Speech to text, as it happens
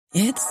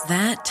It's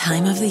that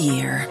time of the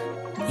year.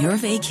 Your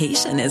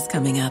vacation is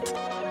coming up.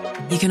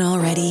 You can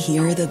already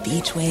hear the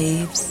beach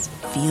waves,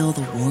 feel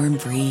the warm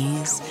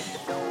breeze,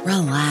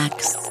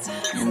 relax,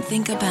 and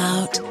think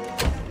about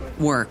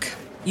work.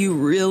 You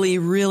really,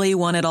 really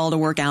want it all to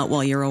work out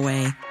while you're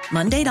away.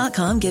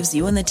 Monday.com gives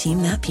you and the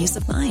team that peace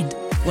of mind.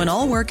 When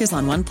all work is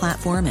on one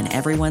platform and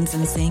everyone's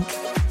in sync,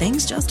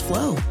 things just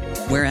flow.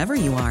 Wherever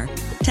you are,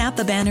 tap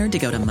the banner to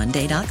go to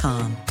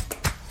Monday.com.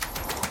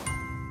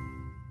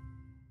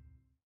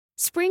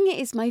 Spring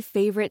is my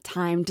favorite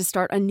time to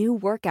start a new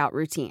workout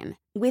routine.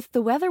 With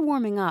the weather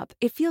warming up,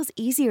 it feels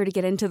easier to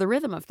get into the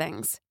rhythm of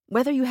things.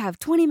 Whether you have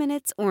 20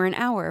 minutes or an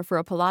hour for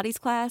a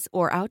Pilates class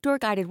or outdoor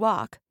guided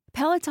walk,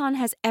 Peloton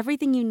has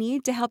everything you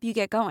need to help you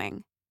get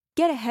going.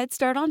 Get a head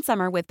start on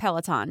summer with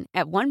Peloton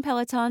at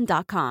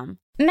onepeloton.com.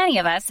 Many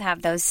of us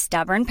have those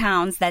stubborn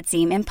pounds that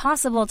seem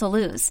impossible to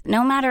lose,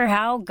 no matter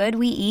how good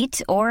we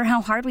eat or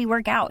how hard we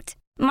work out.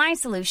 My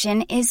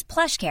solution is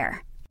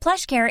PlushCare.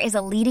 PlushCare is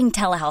a leading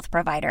telehealth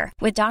provider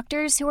with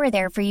doctors who are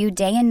there for you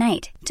day and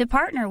night to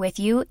partner with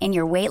you in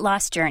your weight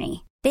loss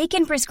journey. They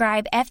can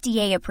prescribe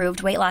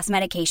FDA-approved weight loss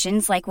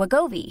medications like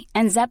Wegovy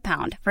and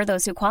Zepbound for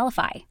those who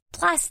qualify.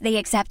 Plus, they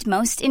accept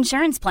most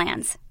insurance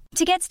plans.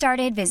 To get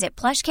started, visit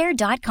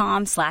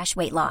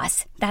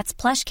plushcare.com/weightloss. That's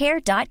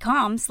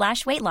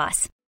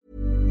plushcare.com/weightloss.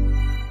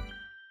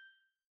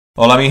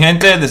 Hola mi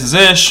gente, this is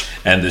Ish.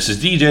 And this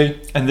is DJ.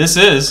 And this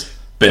is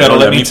Pero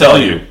let me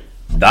tell you.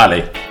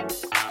 Dale.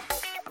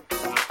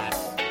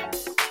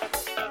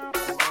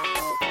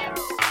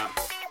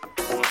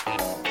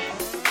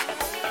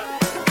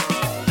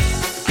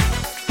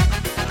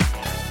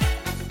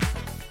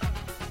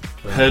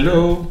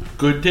 Hello,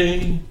 good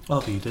day.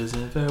 Auf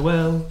Wiedersehen,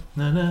 farewell.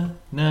 Na na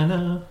na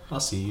na. I'll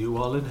see you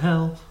all in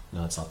hell.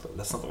 No, that's not the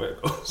way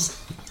it goes.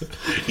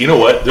 You know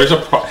what? There's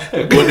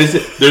what is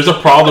it? There's a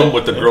problem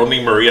with the girl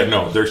named Maria.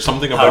 No, there's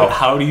something about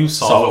how do you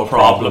solve a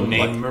problem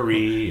named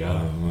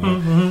Maria?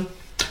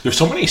 There's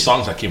so many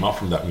songs that came out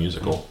from that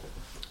musical.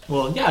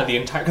 Well, yeah,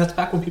 that's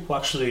back when people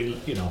actually,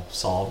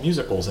 saw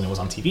musicals and it was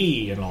on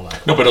TV and all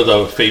that. No, but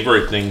the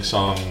favorite thing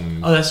song.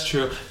 Oh, that's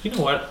true. You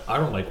know what? I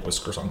don't like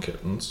Whiskers on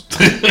Kittens.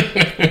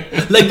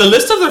 Like, the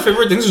list of their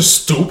favorite things are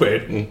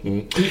stupid.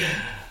 Mm-hmm.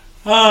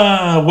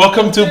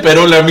 Welcome to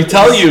Pero Let Me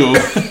Tell You.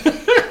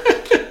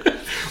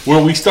 Where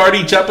we start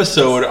each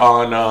episode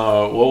on,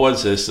 what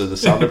was this? The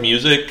Sound of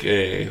Music?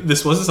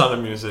 This was The Sound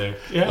of Music.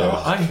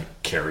 Yeah.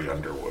 Carrie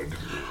Underwood.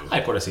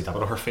 Ay, pobrecita,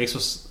 but her face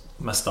was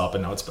messed up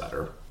and now it's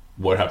better.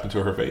 What happened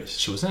to her face?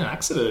 She was in an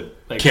accident.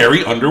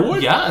 Carrie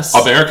Underwood? Yes.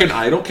 American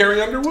Idol Carrie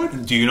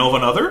Underwood? Do you know of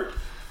another?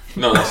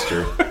 No, that's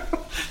true.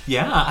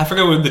 Yeah, I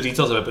forget what the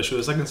details of it, but she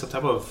was in some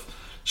type of...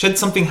 She had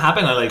something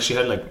happen and she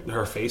had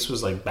her face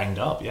was banged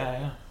up.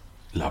 Yeah.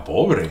 La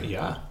pobre.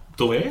 Yeah.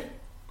 Tuve.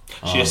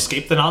 She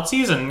escaped the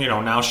Nazis and, now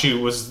now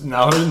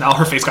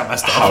her face got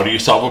messed up. How do you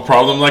solve a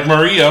problem like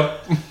Maria?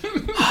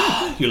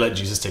 You let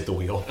Jesus take the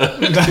wheel.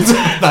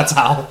 That's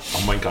how.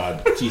 Oh my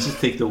God. Jesus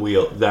take the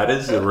wheel. That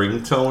is the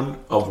ringtone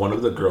of one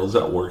of the girls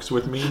that works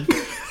with me.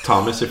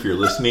 Thomas, if you're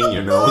listening,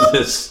 you know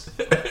this.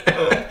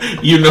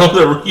 you know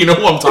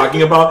who I'm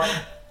talking about.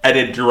 And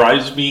it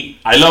drives me,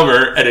 I love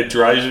her, and it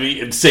drives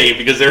me insane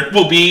because there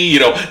will be,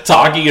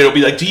 talking, and it'll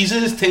be like,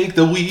 Jesus, take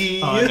the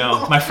wheel. Oh,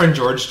 no. My friend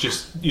George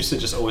used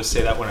to always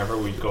say that whenever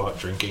we'd go out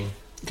drinking.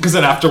 Because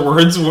then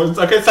afterwards, it's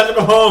like, it's time to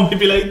go home. He'd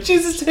be like,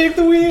 Jesus, take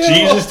the wheel.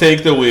 Jesus,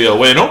 take the wheel.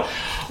 Bueno,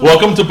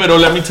 welcome to Pero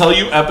Let Me Tell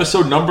You,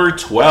 episode number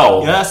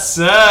 12. Yes,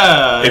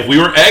 sir. If we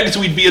were eggs,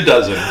 we'd be a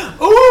dozen.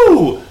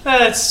 Ooh!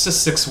 It's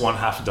just 6 one,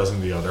 half a dozen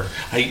the other.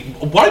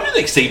 Why do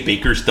they say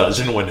baker's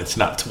dozen when it's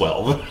not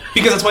 12?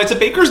 Because that's why it's a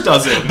baker's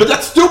dozen. But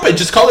that's stupid.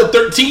 Just call it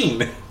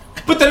 13.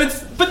 But then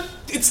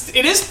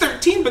it is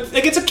 13, but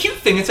it's a cute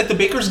thing. It's like the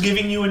baker's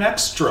giving you an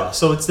extra.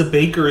 So it's the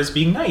baker is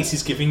being nice.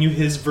 He's giving you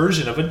his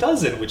version of a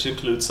dozen, which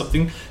includes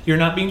something you're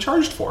not being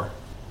charged for.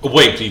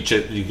 Wait, do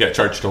you get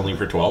charged only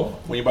for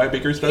 12 when you buy a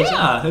baker's dozen?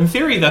 Yeah, in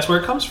theory, that's where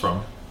it comes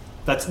from.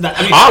 I don't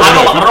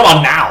know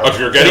about now. If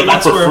you're getting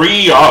that for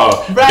free,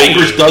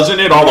 baker's dozen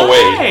it all the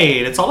way.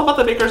 Right, it's all about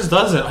the baker's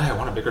dozen. I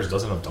want a baker's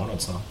dozen of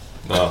donuts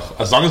now.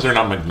 As long as they're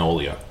not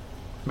Magnolia.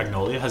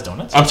 Magnolia has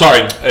donuts? I'm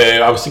sorry,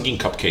 I was thinking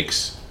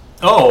cupcakes.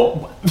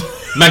 Oh.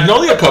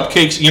 Magnolia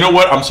cupcakes, you know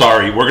what? I'm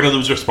sorry, we're going to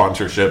lose our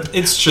sponsorship.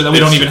 It's true that we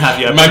don't even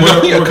have yet.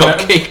 Magnolia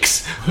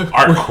cupcakes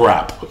are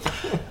crap.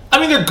 I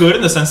mean, they're good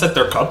in the sense that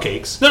they're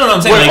cupcakes. No,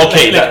 I'm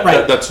saying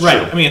that's true.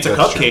 Right. I mean, it's a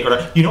cupcake. True.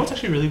 You know what's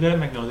actually really good at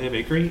Magnolia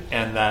Bakery,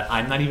 and that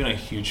I'm not even a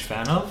huge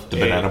fan of? The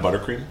banana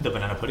buttercream? The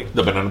banana pudding.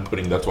 The banana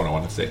pudding, that's what I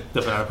want to say.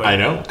 The banana pudding. I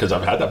know, because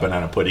I've had that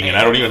banana pudding, and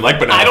I don't even like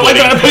banana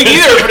pudding. I don't like banana pudding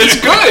either, but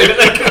it's good.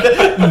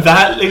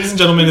 That, ladies and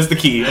gentlemen, is the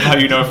key of how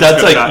you know if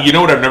that's it's good. You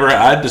know what I've never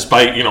had,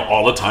 despite,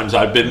 all the times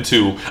I've been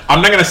to,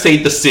 I'm not going to say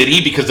the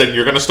city, because then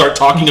you're going to start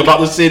talking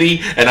about the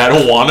city, and I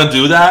don't want to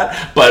do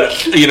that, but,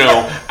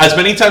 as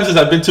many times as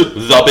I've been to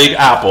the Big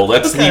Apple,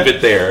 let's leave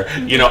it there.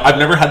 I've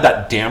never had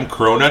that damn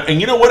cronut. And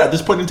you know what? At this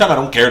point in time, I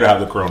don't care to have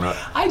the cronut.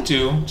 I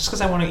do. Just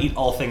because I want to eat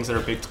all things that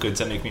are baked goods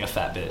that make me a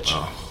fat bitch.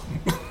 Oh.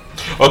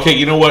 Okay,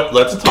 you know what?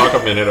 Let's talk a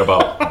minute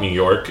about New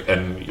York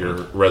and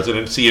your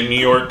residency in New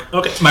York.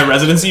 Okay, my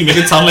residency. You make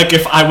it sound like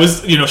if I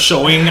was,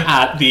 showing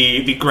at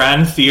the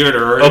Grand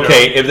Theater.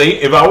 Okay,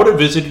 if I would have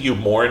visited you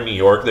more in New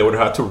York, they would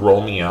have had to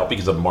roll me out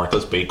because of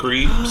Martha's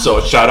Bakery.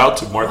 So shout out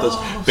to Martha's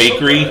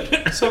Bakery.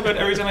 So good.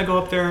 Every time I go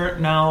up there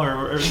now,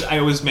 or I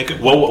always make it.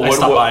 What was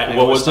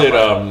it?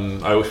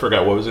 I always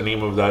forgot. What was the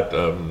name of that?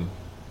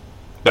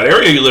 That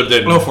area you lived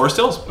in? Oh, Forest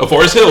Hills. Oh,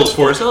 Forest Hills.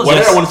 Forest Hills. Why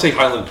yes. did I want to say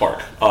Highland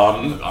Park?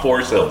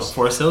 Forest Hills.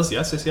 Forest Hills.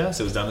 Yes.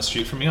 It was down the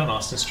street from me on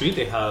Austin Street.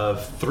 They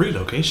have 3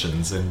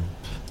 locations, and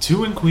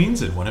 2 in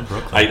Queens and 1 in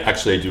Brooklyn.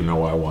 I do know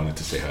why I wanted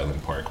to say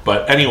Highland Park,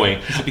 but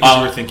anyway, is it because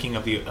you were thinking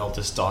of the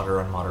eldest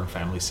daughter on Modern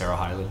Family, Sarah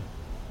Hyland?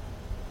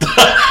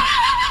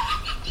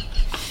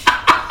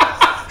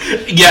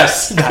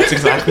 Yes, that's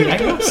exactly. I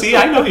know. See,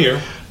 I know you.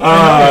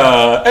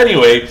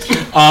 Anyway,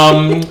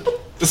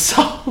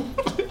 so.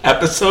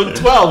 Episode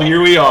 12,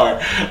 here we are.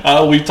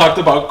 We talked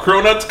about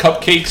cronuts,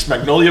 cupcakes,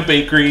 Magnolia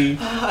Bakery.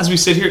 As we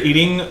sit here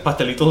eating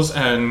pastelitos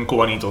and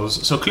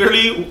cubanitos. So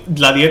clearly,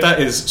 La Dieta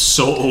is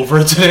so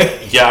over today.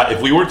 Yeah, if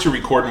we were to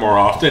record more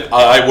often,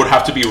 I would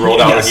have to be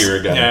rolled out of here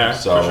again. Yeah,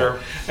 so, for sure.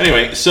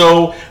 Anyway,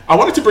 so I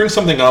wanted to bring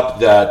something up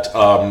that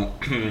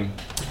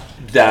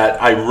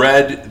that I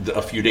read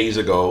a few days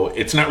ago.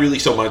 It's not really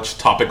so much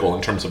topical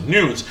in terms of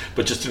news,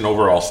 but just an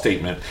overall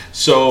statement.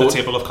 So the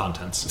table of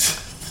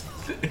contents.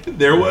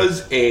 There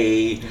was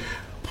a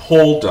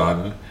poll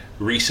done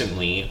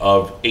recently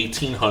of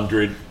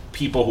 1,800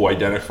 people who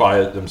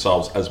identify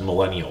themselves as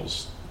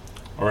millennials.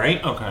 All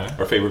right? Okay.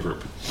 Our favorite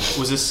group.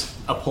 Was this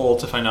a poll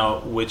to find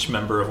out which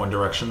member of One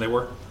Direction they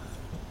were?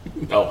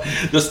 No.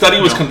 The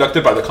study was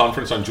conducted by the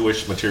Conference on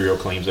Jewish Material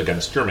Claims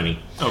Against Germany.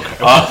 Okay.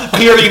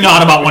 Clearly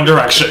not about One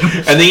Direction.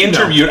 And they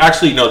interviewed,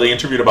 they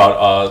interviewed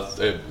about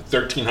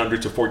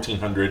 1,300 to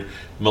 1,400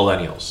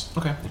 millennials.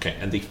 Okay. Okay.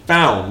 And they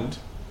found...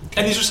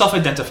 And these are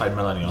self-identified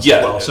millennials yeah,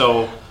 as well.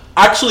 So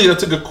actually,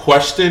 that's a good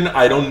question.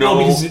 I don't know. No,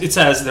 because it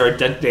says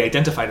they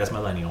identified as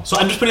millennial. So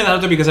I'm just putting that out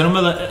there because I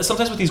know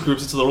sometimes with these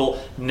groups it's a little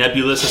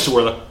nebulous as to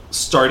where the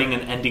starting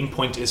and ending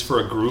point is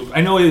for a group.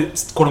 I know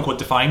it's quote-unquote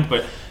defined,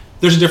 but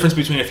there's a difference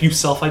between if you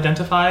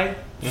self-identify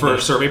for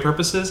survey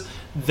purposes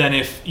than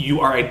if you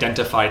are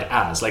identified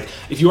as. Like,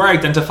 if you are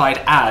identified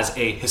as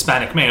a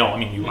Hispanic male, I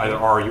mean, you either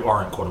are or you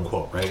aren't,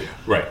 quote-unquote, right?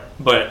 Right.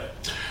 But...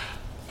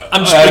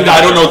 I'm just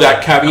I don't know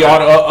that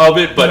caveat of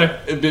it,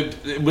 but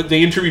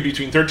they interviewed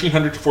between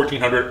 1,300 to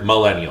 1,400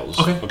 millennials.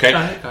 Okay?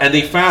 Got it. And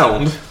they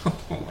found,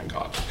 oh my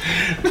god,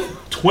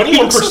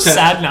 21%. So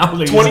sad now,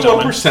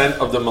 21%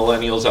 of the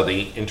millennials that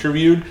they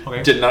interviewed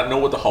did not know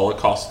what the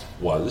Holocaust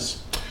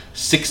was.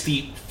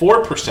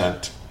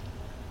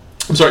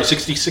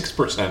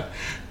 66%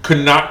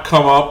 could not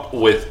come up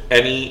with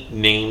any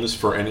names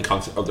for any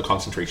of the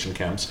concentration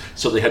camps,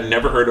 so they had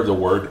never heard of the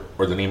word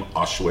or the name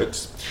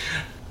Auschwitz.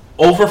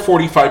 Over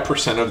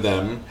 45% of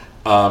them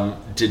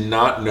did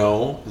not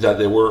know that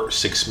there were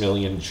 6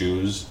 million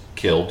Jews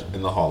killed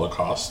in the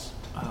Holocaust.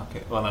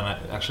 Okay, well then,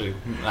 should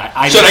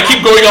I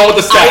keep going on with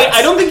the stats?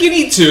 I don't think you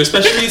need to,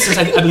 especially since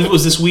I believe it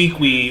was this week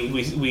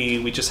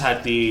we just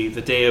had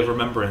the Day of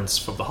Remembrance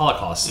from the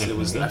Holocaust. Mm-hmm. It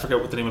was, I forget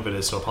what the name of it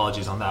is, so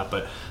apologies on that,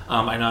 but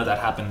I know that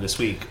happened this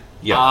week.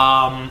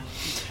 Yeah.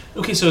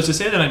 Okay, so to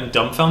say that I'm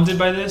dumbfounded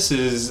by this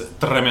is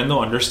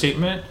tremendo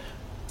understatement.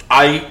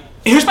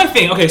 Here's my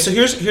thing. Okay, so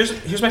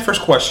here's my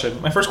first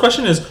question. My first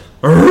question is...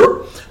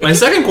 My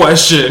second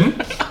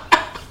question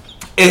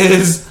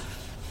is...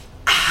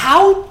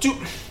 How do you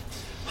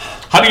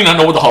not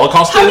know what the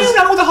Holocaust is? How do you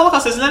not know what the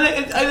Holocaust is? And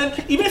then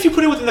even if you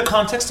put it within the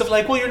context of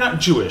like, well, you're not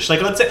Jewish.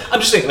 Like, let's say... I'm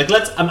just saying, like,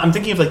 I'm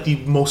thinking of like the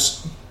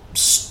most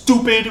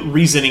stupid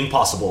reasoning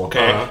possible,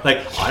 okay? Uh-huh.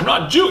 Like, I'm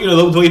not Jew. You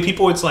know, the way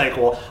people, it's like,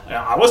 well,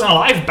 I wasn't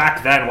alive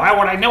back then. Why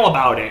would I know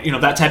about it? You know,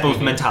 that type of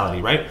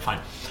mentality, right?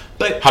 Fine.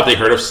 But have they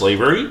heard of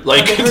slavery?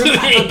 Like,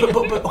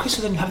 but okay,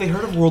 so then have they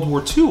heard of World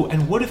War II?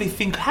 And what do they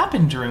think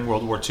happened during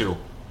World War II?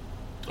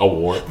 A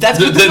war. There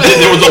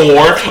was a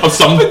war of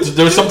some.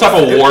 There was some type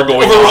of war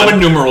going over on.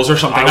 Roman numerals or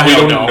something. We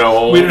don't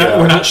know.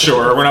 We're not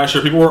sure. We're not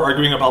sure. People were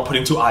arguing about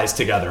putting 2 eyes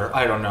together.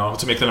 I don't know,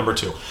 to make the number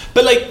 2.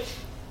 But like,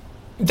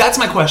 that's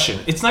my question.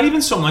 It's not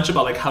even so much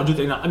about like how do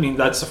they not. I mean,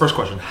 that's the first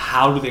question.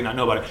 How do they not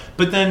know about it?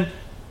 But then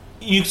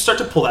you start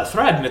to pull that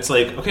thread, and it's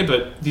like, okay,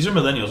 but these are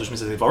millennials, which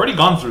means that they've already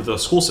gone through the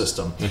school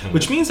system,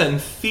 which means that in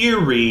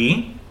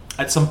theory,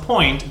 at some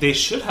point, they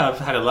should have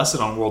had a lesson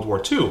on World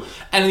War II.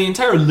 And the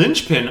entire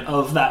linchpin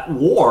of that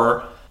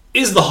war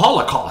is the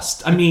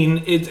Holocaust. I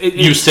mean,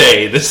 you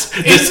say this.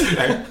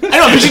 I know,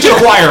 I'm preaching to the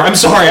choir. I'm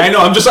sorry. I know.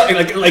 I'm just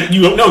like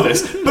you don't know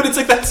this, but it's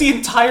like that's the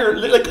entire.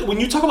 Like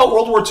when you talk about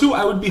World War II,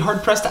 I would be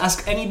hard pressed to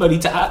ask anybody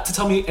to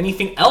tell me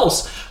anything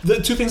else.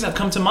 The 2 things that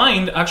come to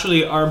mind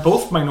actually are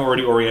both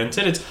minority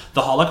oriented. It's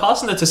the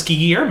Holocaust and the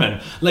Tuskegee Airmen.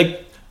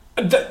 Like,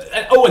 and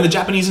the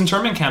Japanese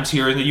internment camps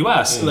here in the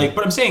U.S. Like,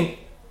 but I'm saying.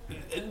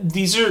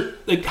 These are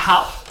like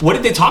what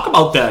did they talk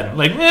about then?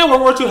 Like, World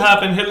War II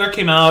happened, Hitler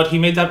came out, he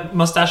made that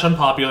mustache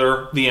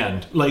unpopular, the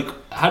end. Like,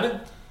 how did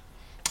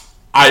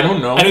I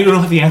don't know. I know you don't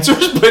have the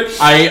answers, but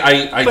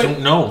I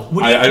don't know.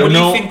 What do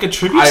you think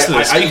attributes to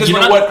this? Because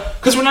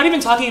because we're not even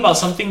talking about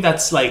something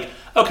that's like,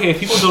 okay, if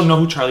people don't know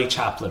who Charlie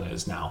Chaplin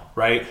is now,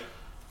 right?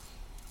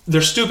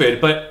 They're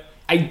stupid, but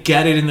I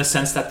get it in the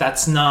sense that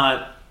that's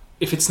not.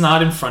 If it's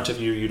not in front of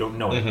you, you don't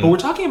know it. But we're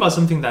talking about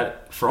something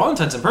that, for all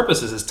intents and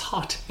purposes, is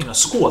taught in a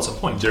school at some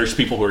point. There's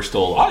people who are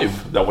still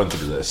alive that went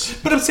through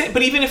this. But I'm saying,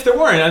 but even if there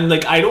weren't, and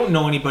like I don't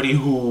know anybody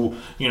who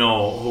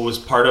was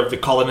part of the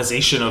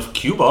colonization of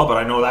Cuba, but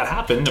I know that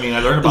happened. I mean,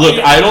 I learned about.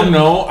 Look, I don't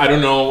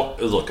know.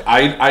 Look,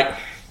 I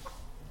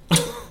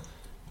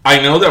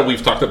know that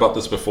we've talked about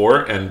this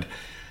before, and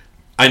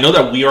I know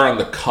that we are on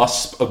the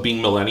cusp of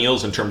being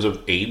millennials in terms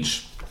of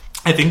age.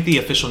 I think the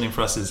official name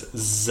for us is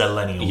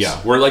Zillennials.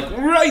 Yeah, we're like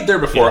right there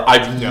before. Yeah.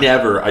 I've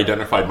never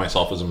identified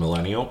myself as a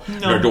millennial,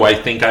 nor do I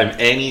think I'm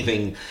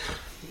anything,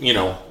 in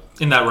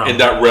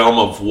that realm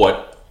of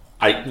what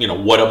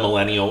what a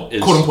millennial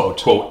is, quote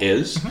unquote, quote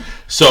is.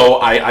 So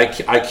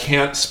I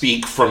can't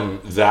speak from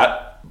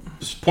that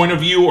point of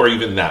view or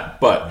even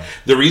that. But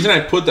the reason I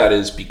put that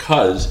is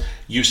because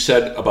you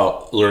said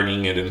about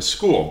learning it in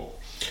school.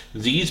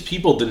 These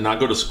people did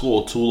not go to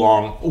school too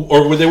long,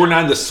 or they were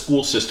not in the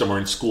school system or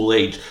in school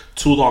age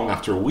too long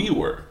after we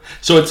were.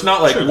 So it's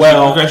not like, we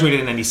graduated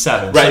in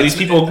 97. Right. So these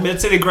people,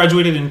 let's say they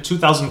graduated in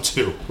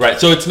 2002. Right.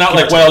 So it's not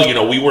like,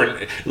 we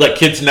weren't, like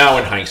kids now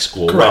in high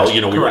school. Correct.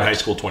 We were in high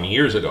school 20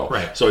 years ago.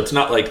 Right. So it's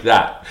not like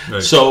that.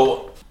 Right.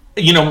 So,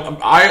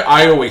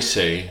 I always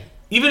say...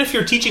 Even if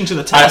you're teaching to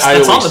the test,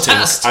 that's on the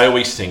test. I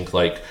always think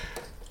like,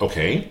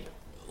 okay,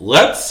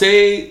 let's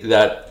say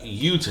that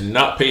you did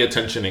not pay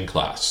attention in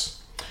class.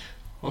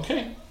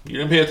 Okay, you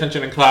didn't pay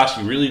attention in class.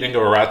 You really didn't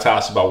give a rat's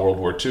ass about World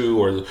War II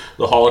or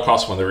the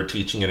Holocaust when they were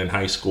teaching it in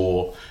high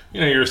school.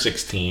 You're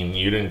 16.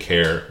 You didn't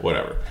care,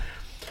 whatever.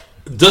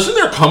 Doesn't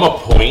there come a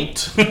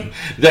point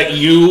that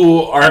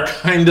you are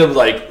kind of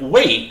like,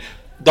 wait,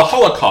 the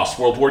Holocaust,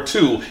 World War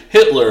II,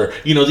 Hitler,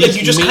 these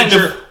you just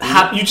major...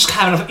 you just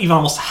kind of even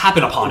almost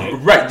happen upon it.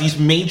 Right, these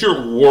major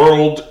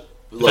world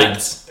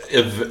events.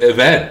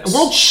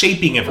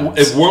 World-shaping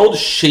events.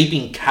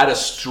 World-shaping,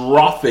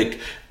 catastrophic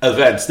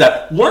events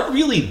that weren't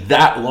really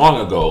that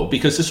long ago,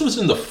 because this was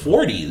in the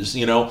 40s.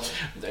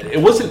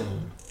 It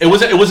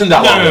wasn't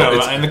that long ago.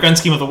 No. In the grand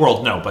scheme of the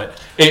world, no. But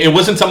it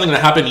wasn't something that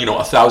happened 1,000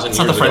 years ago. It's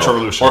not the French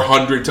Revolution. Or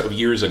hundreds of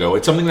years ago.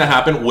 It's something that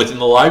happened within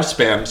the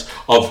lifespans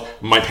of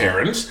my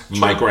parents,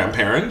 my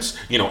grandparents,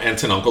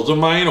 aunts and uncles of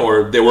mine,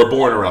 or they were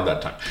born around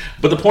that time.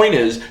 But the point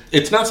is,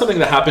 it's not something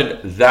that happened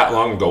that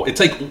long ago. It's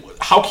like,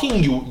 how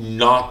can you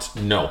not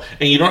know?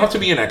 And you don't have to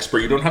be an expert.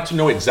 You don't have to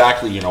know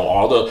exactly,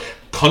 all the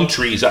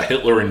countries that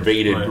Hitler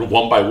invaded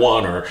one by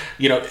one, or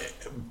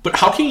but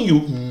how can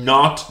you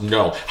not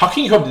know? How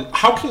can you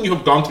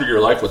have gone through your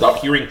life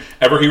without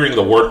ever hearing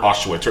the word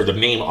Auschwitz or the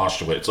name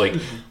Auschwitz? Like,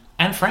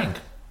 Anne Frank.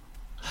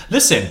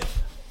 Listen,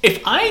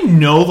 if I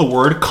know the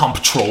word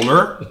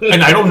comptroller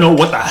and I don't know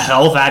what the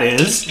hell that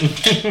is,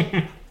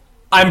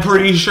 I'm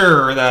pretty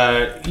sure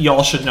that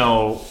y'all should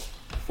know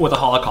what the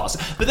Holocaust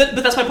is. But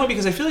that's my point,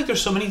 because I feel like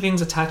there's so many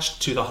things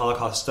attached to the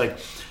Holocaust. Like,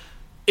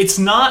 it's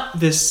not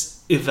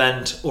this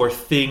event or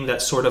thing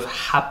that sort of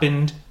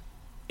happened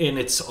in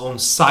its own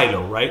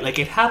silo, right? Like,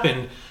 it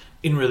happened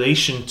in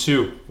relation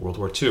to World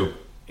War II,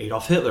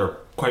 Adolf Hitler,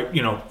 quite,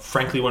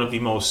 frankly, one of the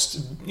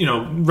most,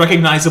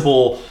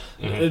 recognizable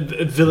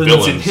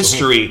villains in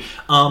history.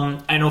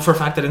 I know for a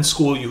fact that in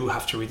school you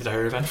have to read the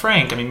Diary of Anne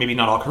Frank. I mean, maybe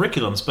not all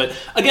curriculums, but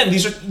again,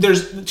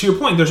 there's to your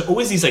point, there's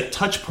always these like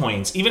touch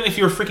points. Even if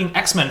you're a freaking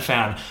X-Men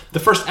fan,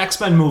 the first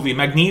X-Men movie,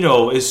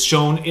 Magneto, is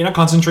shown in a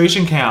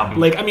concentration camp.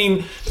 Like, I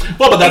mean,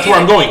 but that's where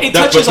I'm going. It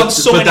touches on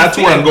so many things. But that's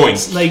where I'm going.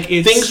 Like,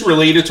 things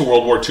related to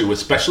World War II,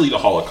 especially the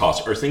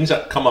Holocaust, are things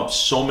that come up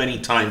so many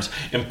times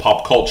in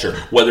pop culture.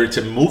 Whether it's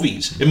in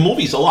movies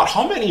a lot.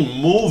 How many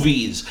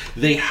movies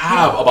they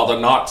have about the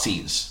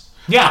Nazis?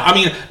 Yeah, I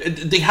mean,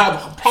 they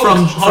have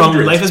probably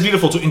from Life is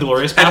Beautiful to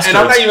Inglourious Basterds. And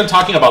I'm not even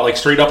talking about like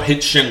straight up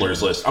hit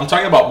Schindler's List. I'm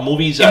talking about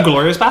movies that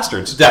Inglourious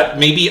Basterds, that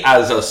maybe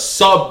as a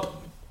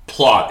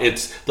subplot,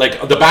 it's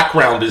like the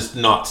background is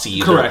Nazi,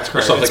 correct,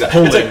 or something it's like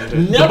Poland, that.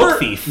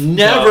 It's like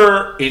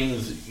never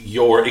in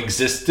your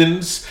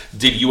existence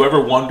did you ever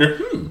wonder,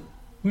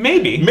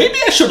 maybe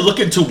I should look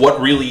into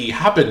what really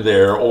happened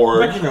there,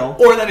 or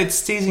or that it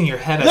stays in your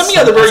head. Let me,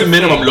 at the very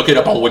minimum, look it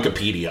up on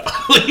Wikipedia.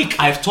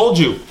 I've told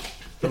you,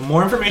 the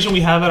more information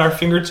we have at our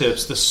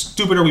fingertips, the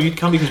stupider we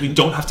become, because we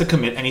don't have to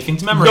commit anything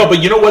to memory. No,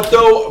 but you know what,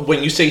 though?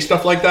 When you say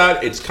stuff like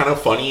that, it's kind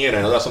of funny, and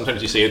I know that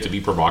sometimes you say it to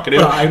be provocative,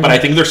 but I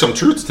think there's some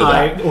truth to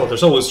that. Well,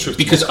 there's always truth.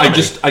 Because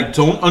I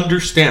don't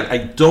understand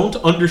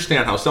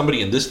how somebody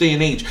in this day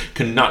and age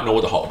can not know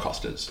what the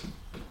Holocaust is.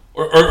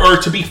 or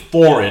to be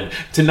foreign,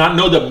 to not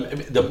know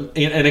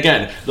and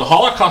again, the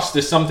Holocaust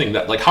is something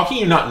that, like, how can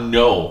you not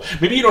know?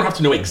 Maybe you don't have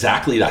to know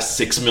exactly that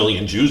 6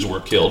 million Jews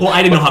were killed. Well,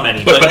 I didn't know how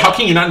many. But how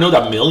can you not know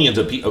that millions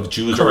of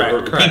Jews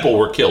or people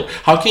were killed?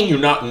 How can you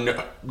not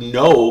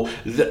know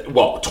that,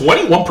 well,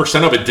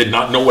 21% of it did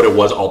not know what it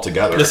was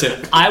altogether.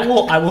 Listen, I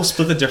will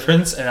split the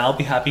difference, and I'll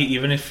be happy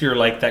even if you're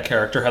like that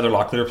character Heather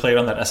Locklear played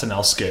on that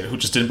SNL skit, who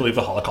just didn't believe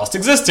the Holocaust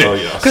existed. Oh,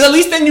 yes. Because at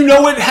least then you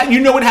know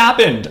it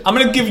happened. I'm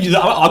gonna give you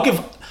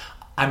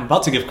I'm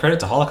about to give credit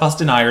to Holocaust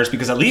deniers,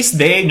 because at least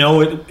they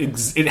know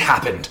it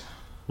happened.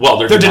 Well,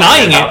 they're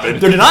denying it.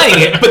 They're denying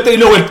it, but they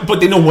know it. But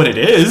they know what it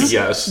is.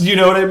 Yes, you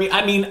know what I mean.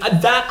 I mean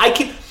that I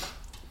can.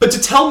 But to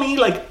tell me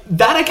like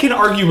that, I can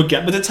argue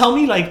again. But to tell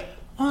me like,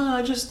 oh,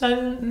 I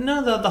didn't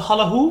know the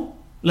holla who,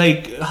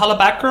 like holla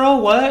back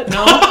girl. What?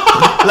 No,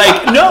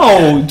 like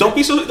no. Don't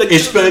be so. Like,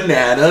 it's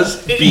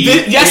bananas.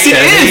 Yes, it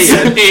is.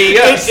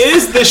 Yes. It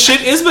is. The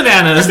shit is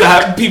bananas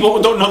that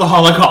people don't know the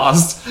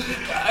Holocaust.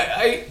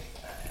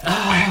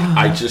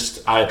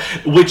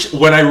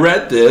 When I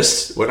read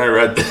this,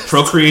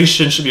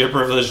 procreation should be a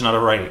privilege, not a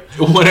right.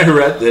 When I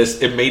read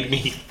this, it made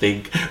me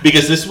think,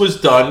 because this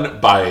was done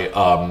by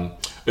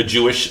a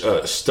Jewish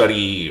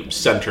study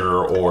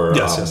center, or I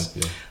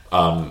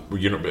don't know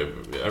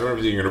if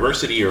it's a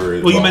university or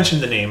you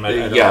mentioned the name,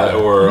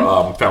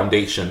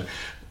 foundation.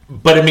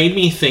 But it made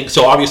me think.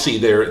 So obviously,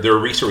 their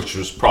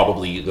researchers,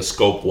 probably the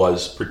scope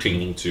was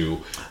pertaining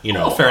to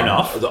fair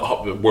enough, the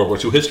World War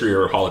II history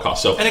or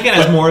Holocaust. So, and again,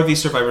 as more of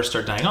these survivors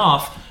start dying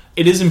off,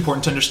 it is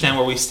important to understand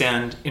where we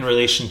stand in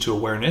relation to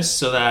awareness,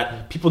 so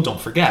that people don't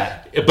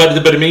forget. But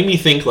it made me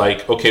think,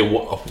 like, okay,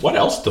 what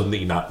else do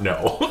they not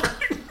know?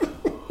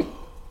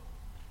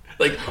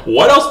 Like,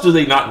 what else do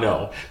they not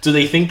know? Do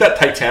they think that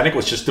Titanic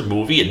was just a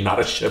movie and not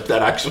a ship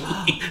that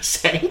actually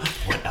sank?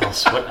 What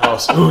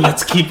else? Ooh,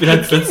 let's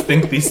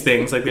think these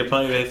things. Like,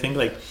 they think,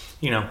 like,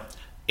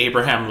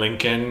 Abraham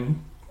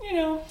Lincoln,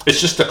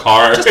 It's just a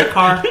car. Just a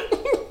car.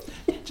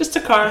 Just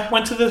a car.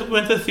 Went to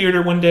the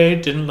theater one day,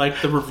 didn't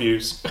like the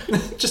reviews.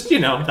 Just,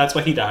 that's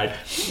why he died.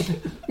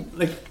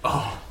 Like,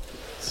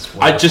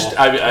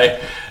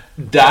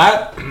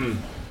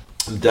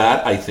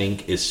 that I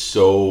think is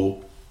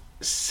so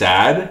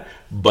sad,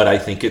 but I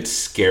think it's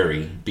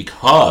scary,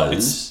 because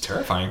it's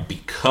terrifying.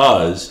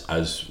 Because,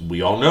 as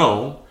we all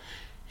know,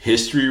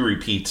 history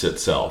repeats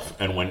itself,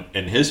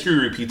 and history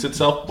repeats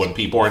itself when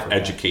people aren't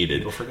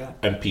educated,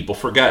 people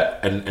forget.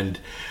 And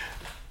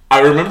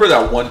I remember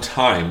that one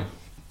time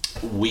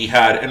we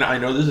had, and I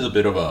know this is a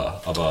bit of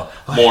a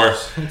more,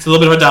 it's a little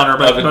bit of a downer,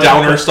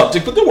 but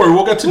subject, but don't worry,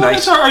 we'll get to nice,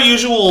 it's our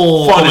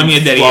usual fun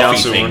and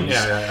fluffy things.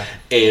 Yeah.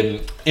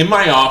 And in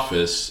my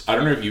office, I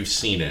don't know if you've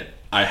seen it,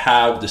 I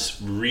have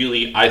this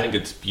really, I think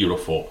it's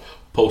beautiful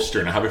poster,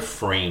 and I have it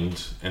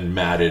framed and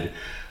matted,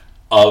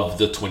 of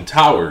the Twin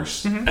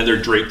Towers, and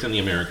they're draped in the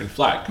American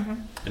flag.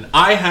 And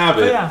I have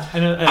it,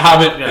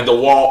 in the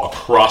wall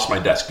across my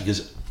desk,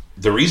 because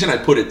the reason I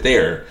put it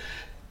there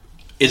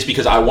is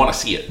because I want to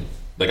see it.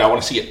 Like, I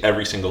want to see it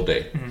every single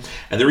day.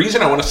 And the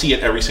reason I want to see it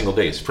every single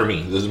day is, for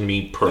me, this is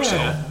me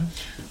personal. Yeah.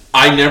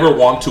 I never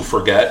want to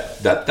forget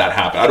that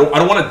happened. I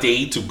don't want a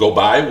day to go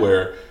by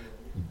where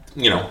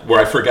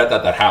I forget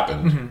that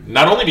happened.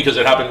 Not only because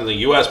it happened in the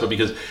U.S., but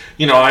because,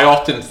 I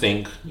often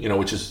think,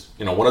 which is,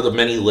 one of the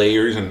many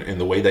layers in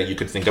the way that you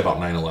could think about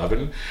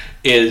 9/11,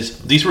 is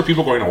these were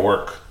people going to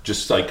work,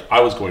 just like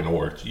I was going to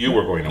work. You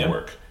were going to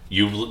work.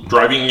 You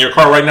driving in your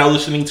car right now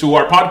listening to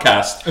our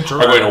podcast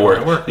are going to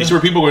work. These were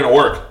people going to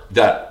work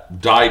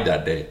that died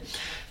that day.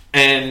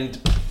 And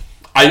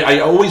I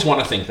always want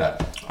to think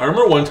that. I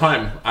remember one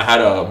time I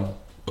had an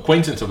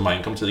acquaintance of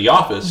mine come to the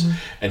office,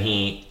 and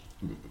he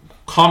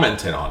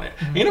commented on it.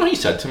 He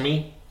said to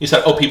me,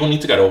 "Oh, people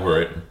need to get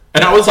over it."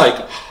 And I was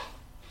like,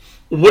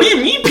 what do you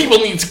mean people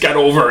need to get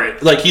over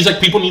it? Like, he's like,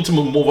 people need to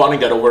move on and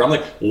get over it. I'm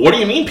like, what do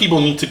you mean people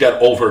need to get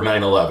over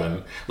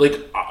 9/11? Like,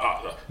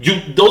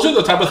 those are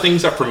the type of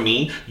things that, for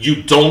me,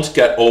 you don't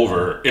get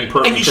over in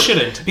person. And you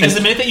shouldn't. Because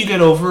the minute that you get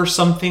over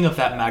something of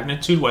that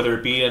magnitude, whether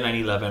it be a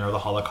 9/11 or the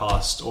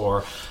Holocaust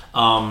or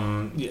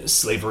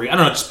slavery, I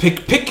don't know, just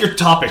pick your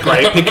topic,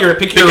 right? Pick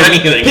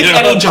anything. Pick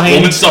any giant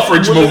women's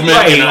suffrage movement,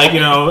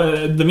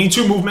 right? The Me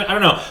Too movement. I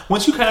don't know.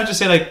 Once you kind of just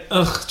say like,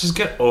 ugh, just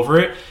get over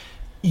it,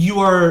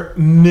 you are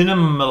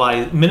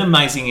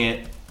minimizing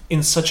it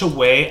in such a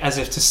way as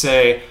if to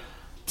say,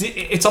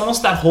 it's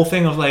almost that whole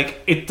thing of like,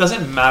 it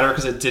doesn't matter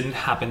because it didn't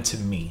happen to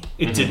me.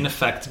 It didn't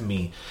affect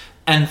me.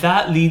 And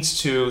that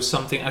leads to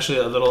something, actually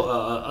a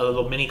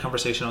little mini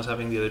conversation I was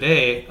having the other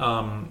day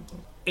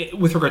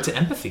with regard to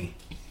empathy.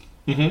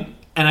 And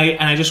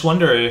I just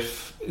wonder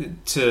if,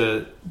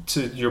 to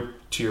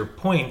your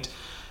point,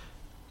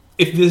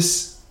 if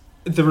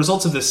the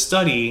results of this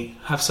study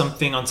have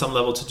something on some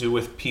level to do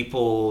with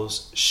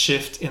people's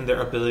shift in their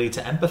ability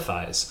to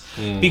empathize.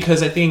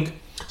 Because I think,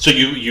 so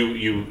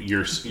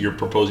you're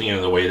proposing it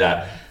in the way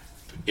that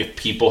if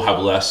people have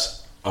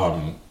less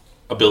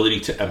ability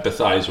to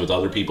empathize with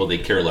other people, they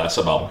care less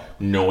about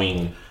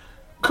knowing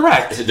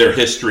correct, their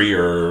history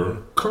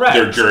or Correct.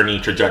 their journey,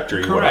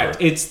 trajectory, Correct. whatever.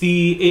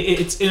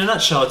 It's in a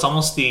nutshell. It's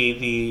almost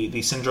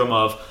the syndrome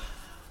of,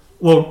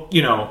 well,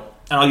 you know,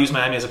 and I'll use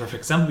Miami as a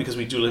perfect example because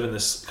we do live in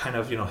this kind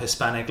of, you know,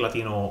 Hispanic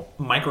Latino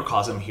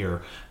microcosm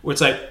here, where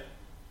it's like,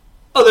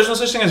 oh, there's no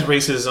such thing as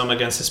racism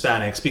against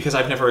Hispanics because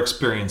I've never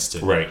experienced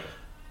it. Right.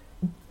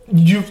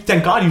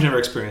 Thank God you've never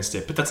experienced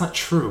it, but that's not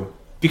true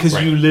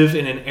because you live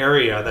in an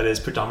area that is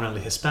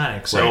predominantly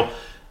Hispanic. So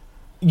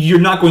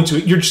you're not going to,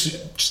 you're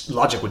just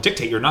logic would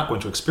dictate you're not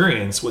going to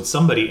experience what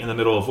somebody in the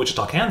middle of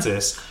Wichita,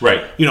 Kansas,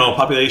 Right. you know,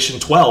 population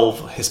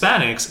 12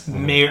 Hispanics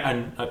may,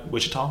 and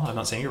Wichita, I'm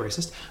not saying you're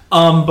racist,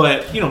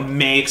 but, you know,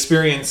 may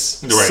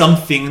experience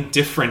something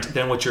different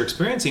than what you're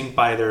experiencing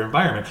by their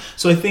environment.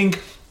 So I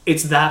think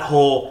it's that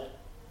whole,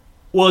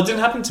 well, it didn't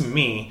happen to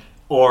me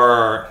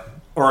or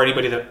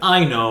anybody that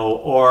I know,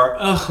 or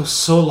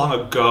so long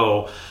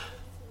ago,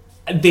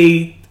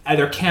 they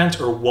either can't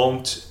or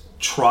won't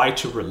try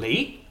to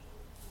relate.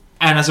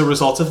 And as a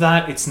result of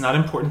that, it's not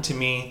important to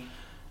me.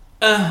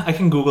 I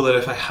can Google it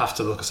if I have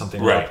to look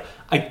something up.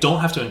 I don't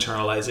have to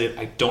internalize it.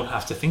 I don't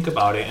have to think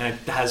about it. And it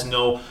has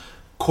no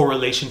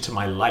correlation to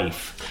my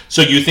life.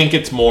 So you think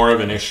it's more of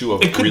an issue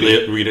of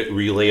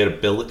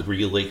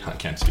relatability? I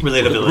can't speak.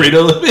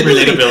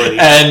 Relatability.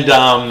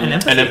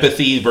 And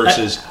empathy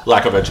versus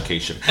lack of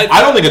education.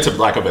 I don't think it's a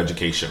lack of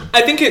education.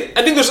 I think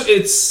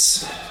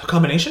it's a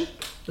combination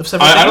of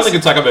several things. I don't think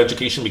it's lack of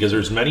education because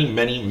there's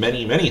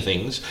many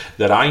things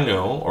that I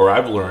know or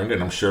I've learned,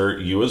 and I'm sure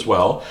you as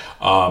well,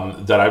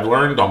 that I've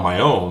learned on my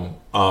own.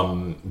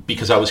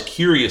 Because I was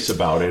curious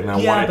about it and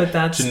I wanted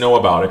to know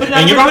about it.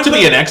 And you don't have to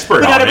be an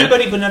expert on it.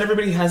 But not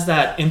everybody has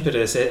that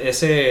impetus,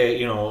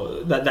 you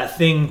know, that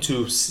thing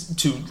to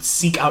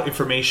seek out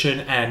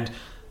information and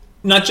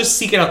not just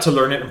seek it out to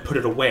learn it and put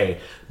it away,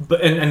 but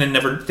and then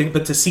never think,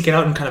 but to seek it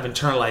out and kind of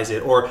internalize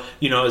it. Or,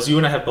 you know, as you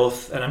and I have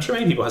both, and I'm sure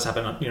many people has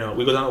happened, you know,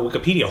 we go down a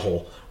Wikipedia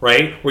hole,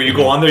 right? Where you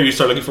go on there, you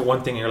start looking for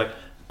one thing and you're like,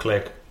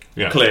 click.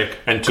 Yeah. Click.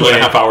 And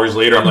 2.5 hours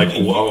later, I'm like,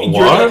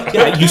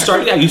 what? You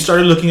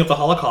started looking up the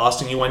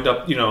Holocaust, and you end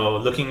up, you know,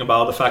 looking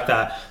about the fact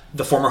that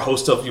the former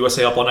host of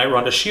USA Up All Night,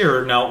 Rhonda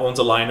Shear, now owns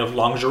a line of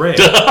lingerie.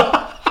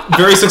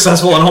 Very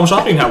successful on Home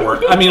Shopping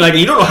Network. I mean, like,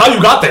 you don't know how you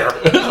got there,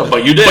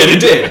 but you did. But you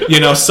did. You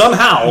know,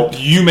 somehow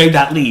you made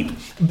that leap.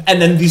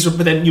 And then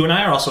but then you and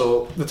I are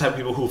also the type of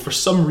people who, for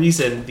some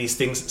reason, these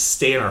things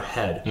stay in our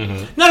head.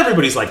 Mm-hmm. Not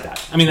everybody's like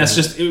that. I mean, that's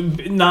just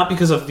not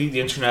because of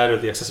the internet or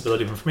the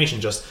accessibility of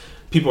information. Just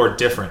people are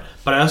different.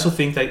 But I also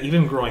think that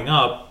even growing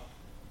up,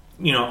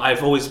 you know,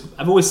 I've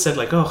always said,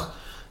 like, oh,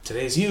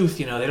 today's youth,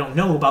 you know, they don't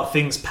know about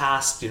things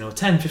past, you know,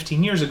 10,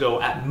 15 years ago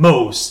at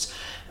most.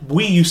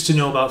 We used to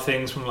know about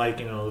things from, like,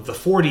 you know, the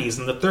 40s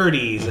and the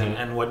 30s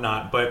and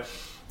whatnot. But,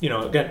 you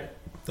know, again,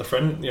 a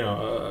friend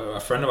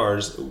of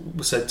ours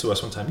said to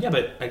us one time, yeah,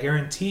 but I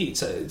guarantee,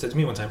 said to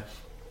me one time,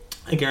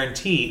 I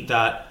guarantee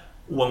that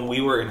when we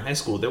were in high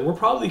school, there were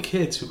probably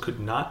kids who could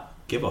not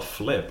give a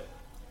flip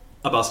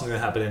about something that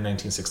happened in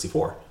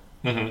 1964.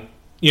 Mm-hmm.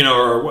 You know,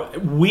 or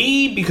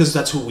because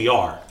that's who we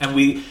are. And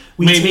we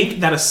take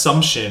that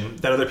assumption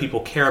that other people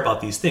care about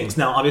these things.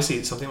 Now,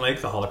 obviously, something like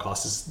the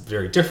Holocaust is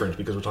very different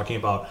because we're talking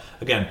about,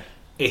 again,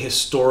 a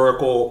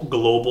historical,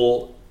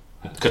 global,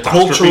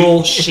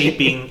 cultural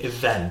shaping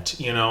event,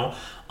 you know?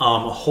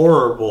 A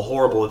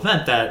horrible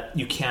event that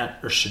you can't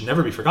or should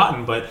never be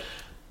forgotten. But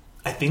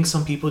I think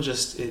some people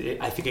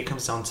I think it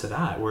comes down to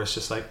that, where it's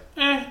just like,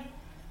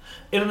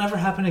 it'll never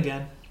happen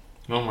again.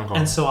 Oh my God.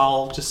 And so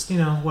I'll just, you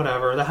know,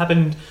 whatever. That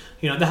happened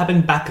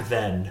back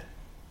then.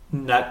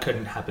 That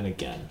couldn't happen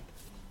again.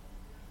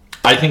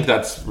 I think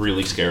that's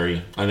really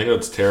scary. I think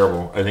that's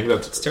terrible. I think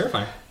it's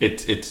terrifying.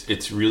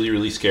 It's really,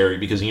 really scary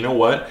because you know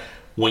what?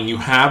 When you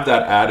have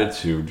that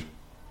attitude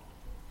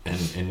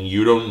and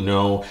you don't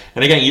know,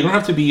 and again, you don't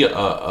have to be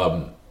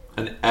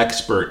an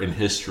expert in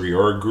history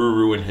or a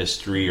guru in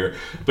history,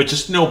 but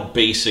just know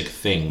basic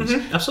things.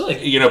 Mm-hmm,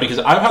 absolutely. You know, because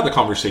I've had the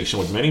conversation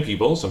with many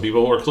people, some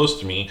people who are close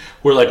to me,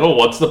 who are like, oh,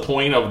 what's the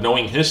point of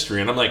knowing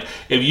history? And I'm like,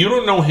 if you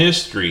don't know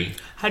history,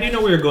 how do you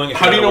know where you're going?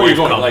 How do you know where you're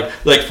going?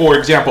 Like for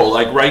example,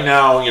 like right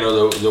now, you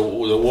know,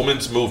 the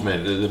women's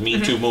movement, the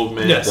Me Too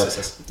movement,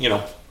 yes. You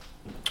know,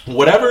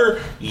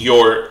 whatever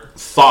your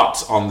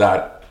thoughts on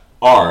that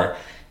are,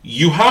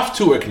 you have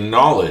to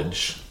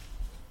acknowledge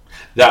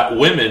that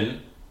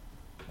women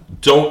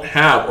don't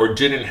have or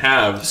didn't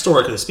have,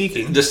 historically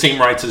speaking, the same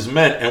rights as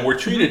men, and were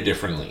treated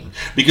differently.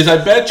 Because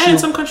I bet you, and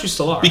some countries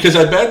still are. Because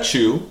I bet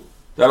you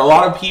that a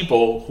lot of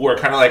people who are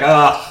kind of like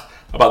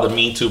about the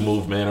Me Too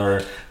movement,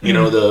 or you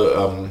know,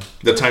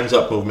 the Time's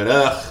Up movement,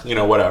 you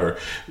know, whatever.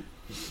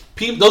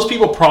 Those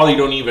people probably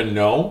don't even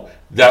know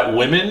that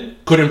women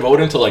couldn't vote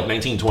until like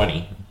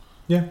 1920.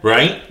 Yeah.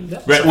 Right? Yeah.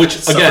 Right.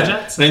 Which, again,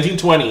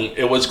 1920,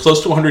 it was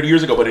close to 100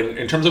 years ago, but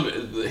in terms of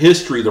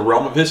history, the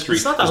realm of history,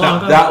 it's not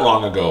that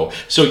long ago.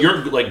 So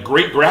your like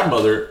great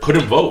grandmother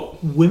couldn't vote.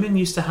 Women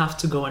used to have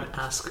to go and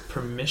ask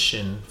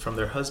permission from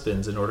their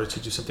husbands in order to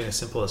do something as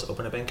simple as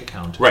open a bank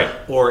account, right,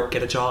 or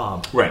get a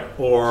job, right,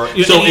 or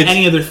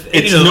any other.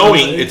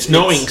 It's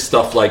knowing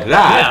stuff like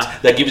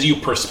that that gives you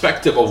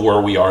perspective of where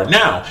we are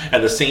now.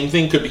 And the same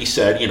thing could be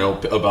said,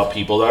 about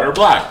people that are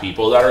black,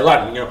 people that are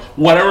Latin,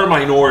 whatever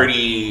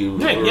minority,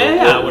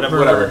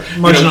 whatever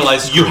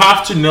marginalized. You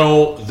have to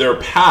know their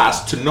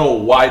past to know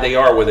why they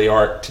are where they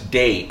are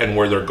today and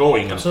where they're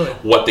going and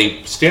what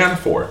they stand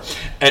for.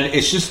 And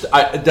it's just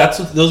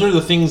those are the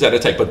things that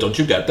it's like. But don't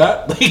you get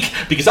that? Like,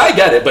 because I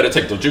get it, but it's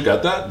like, don't you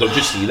get that? Don't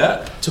you see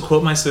that? To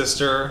quote my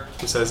sister,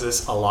 who says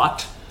this a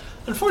lot,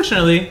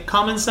 unfortunately,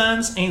 common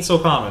sense ain't so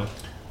common.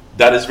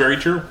 That is very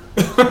true.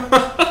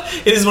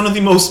 It is one of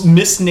the most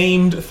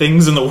misnamed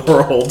things in the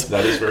world.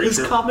 That is very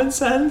true. Common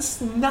sense,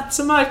 not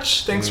so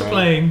much. Thanks for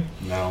playing.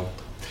 No.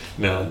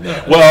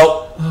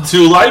 Well,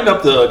 to lighten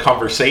up the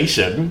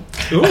conversation.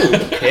 Ooh,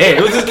 hey,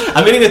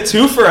 I'm getting a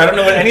twofer. I don't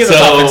know what any of the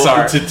topics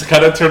are. To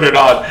kind of turn it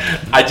on,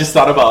 I just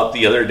thought about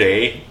the other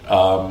day,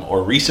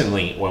 or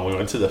recently, when we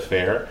went to the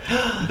fair,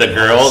 the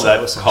girl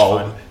that was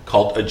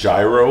called a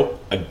gyro.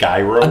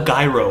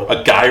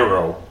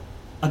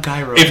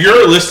 If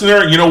you're a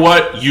listener, you know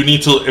what? You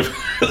need to.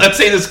 Let's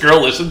say this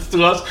girl listens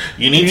to us.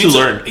 You need to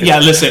learn. Yeah,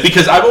 listen.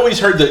 Because I've always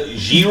heard the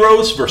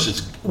gyros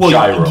versus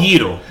gyro.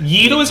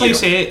 Gyro is how you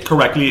say it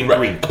correctly in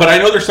Greek. But I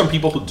know there's some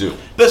people who do.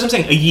 That's what I'm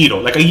saying. A gyro.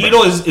 Like a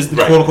gyro is the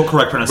quote-unquote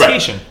correct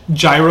pronunciation. Right.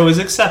 Gyro is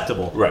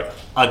acceptable. Right.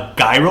 A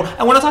gyro.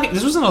 And we're not talking.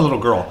 This wasn't a little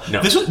girl.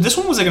 No. This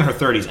one was like in her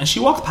 30s, and she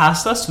walked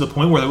past us to the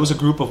point where there was a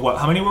group of what?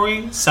 How many were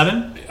we?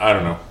 7? I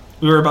don't know.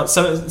 We were about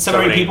seven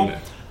or eight people.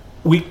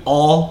 We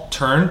all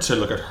turned to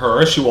look at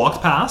her as she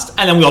walked past,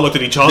 and then we all looked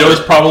at each other. There was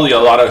probably a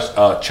lot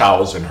of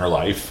chows in her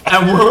life.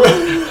 And we're...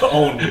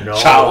 Oh, no.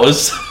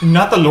 Chows.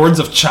 Not the lords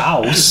of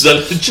chows.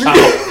 the chow.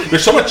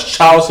 There's so much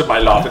chows in my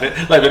life, and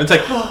it's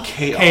like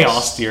chaos.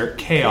 Chaos, dear.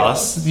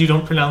 Chaos. Yeah. You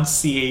don't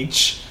pronounce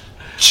CH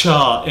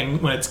cha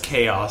when it's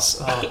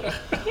chaos.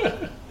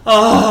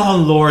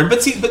 Oh, Lord.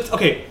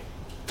 Okay.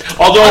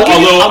 Although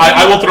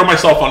I will throw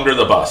myself under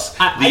the bus.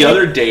 The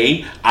other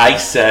day, I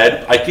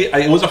said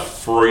it was a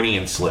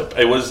Freudian slip.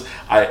 It was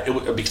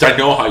because I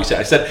know how you say it.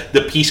 I said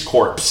the Peace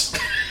Corps,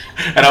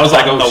 and I was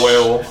like,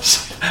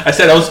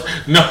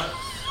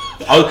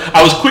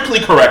 I was quickly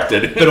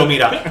corrected. Pero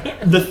mira,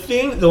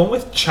 the one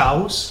with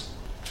chows,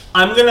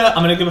 I'm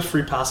gonna give a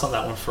free pass on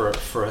that one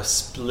for a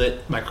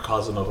split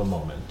microcosm of a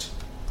moment,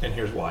 and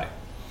here's why.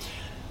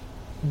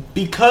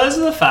 Because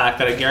of the fact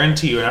that I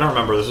guarantee you, and I don't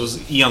remember, this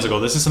was eons ago,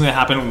 this is something that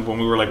happened when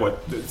we were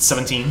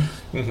 17?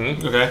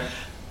 Mm-hmm. Okay?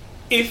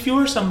 If you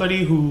are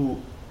somebody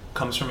who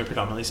comes from a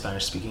predominantly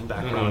Spanish-speaking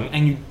background,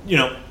 and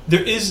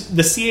there is,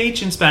 the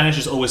CH in Spanish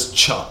is always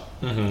cha.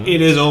 Mm-hmm. It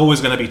is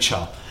always going to be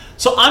cha.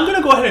 So I'm going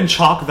to go ahead and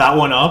chalk that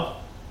one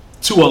up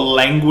to a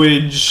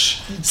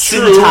language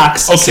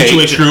syntax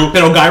situation. True.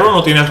 Pero gyro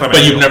no tiene remedio.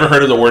 But you've never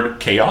heard of the word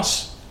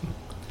chaos?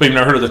 But you've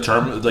never heard of the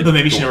term? But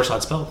maybe she never saw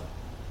it spelled.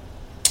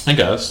 I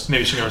guess.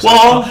 Maybe she never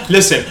saw it.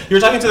 Listen, you're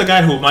talking to the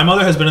guy who, my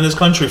mother has been in this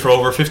country for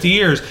over 50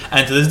 years,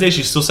 and to this day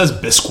she still says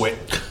biscuit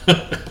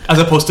as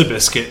opposed to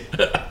biscuit.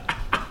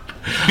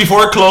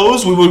 Before it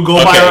closed, we would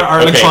go buy our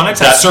electronics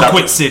at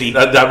Circuit City.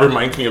 That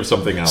reminds me of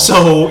something else.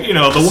 So, the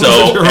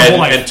woman her whole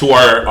life. And to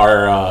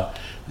our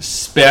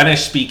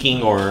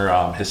Spanish-speaking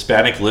or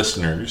Hispanic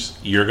listeners,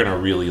 you're gonna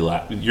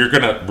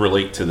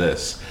relate to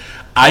this.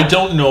 I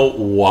don't know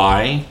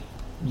why,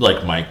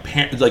 my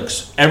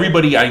parents,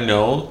 everybody I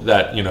know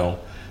that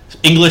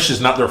English is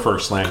not their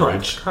first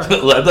language. Correct.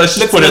 Let's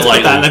put it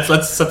like that.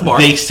 Let's set the bar.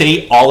 They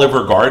say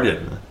Oliver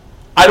Garden.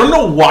 I don't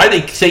know why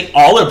they say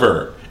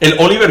Oliver. El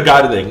Oliver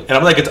Garden. And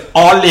I'm like, it's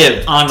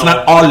olive. No. It's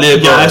not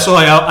Oliver. Yeah, eso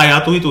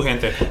allá tú y tu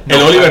gente. No,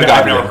 El Oliver Garden.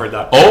 I've never heard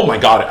that. Oh my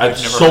God.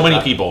 So many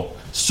people.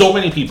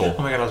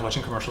 Oh my God, I was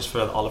watching commercials for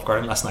the Olive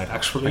Garden last night,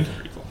 actually.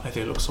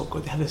 They look so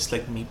good. They have this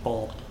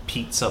meatball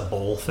pizza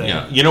bowl thing.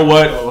 Yeah. You know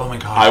what? Oh my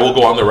God. I will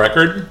go on the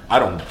record. I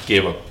don't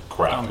give a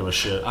crap. I don't give a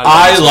shit.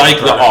 I like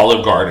the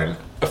Olive Garden.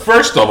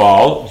 First of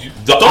all,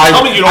 don't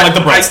tell me you don't like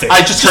the breadsticks.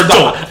 I just heard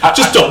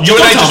just don't. You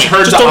and I just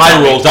heard the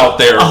eye rolls out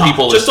there.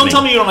 People just listening. Don't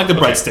tell me you don't like the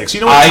breadsticks.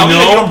 You know what? Tell me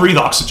that you don't breathe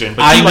oxygen,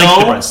 but you like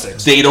the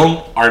breadsticks. They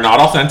are not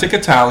authentic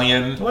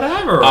Italian.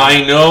 Whatever.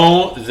 I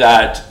know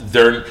that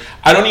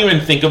I don't even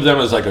think of them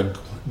as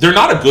they're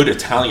not a good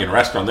Italian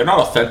restaurant. They're not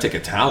authentic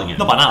Italian.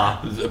 No,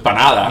 para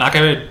nada. Not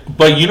good.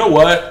 But you know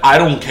what? I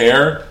don't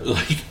care.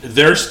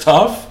 Their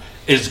stuff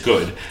is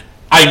good.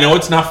 I know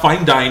it's not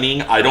fine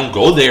dining. I don't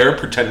go there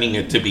pretending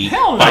it to be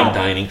fine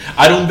dining.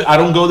 I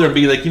don't go there and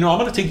be like, I'm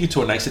going to take you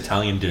to a nice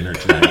Italian dinner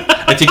tonight.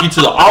 I take you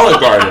to the Olive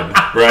Garden,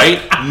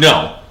 right?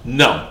 No.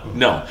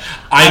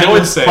 I know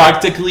it's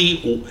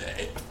practically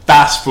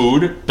fast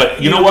food, but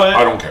you know what?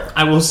 I don't care.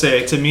 I will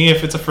say, to me,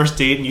 if it's a first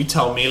date and you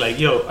tell me,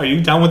 yo, are you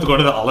down with to go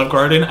to the Olive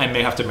Garden? I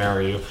may have to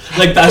marry you.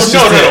 That's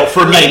no.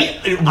 For me,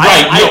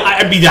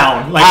 I'd be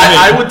down.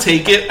 I would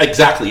take it,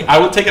 exactly. I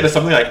would take it as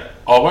something like,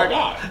 oh my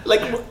God.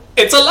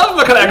 It's a love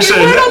connection.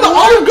 We went on the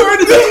Olive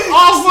Garden. That's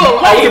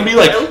awesome. I would be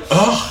like,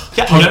 ugh.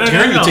 Yeah, how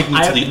dare you take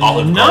me to the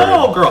Olive Garden?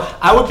 No, girl.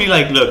 I would be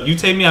like, look, you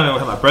take me, I'm going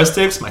to have my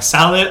breadsticks, my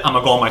salad, I'm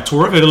going to go on my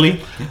tour of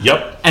Italy.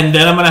 Yep. And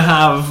then I'm going to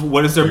have,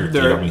 what is their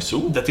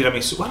tiramisu? The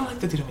tiramisu. I don't like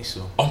the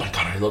tiramisu. Oh my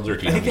God, I love their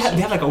tiramisu. I think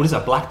they have like, what is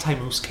that, black tie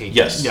mousse cake?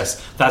 Yes.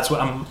 Yes, that's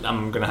what I'm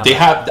going to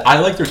have. I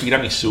like their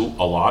tiramisu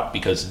a lot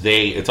because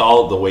it's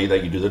all the way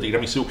that you do the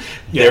tiramisu.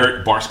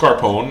 Their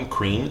mascarpone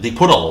cream, they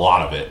put a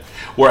lot of it.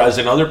 Whereas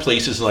in other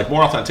places, like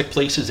more authentic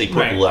places, they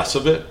put less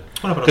of it.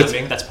 What about a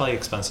living? That's probably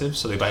expensive,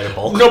 so they buy it in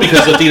bulk. No,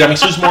 because the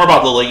tiramisu is more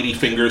about the lady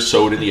fingers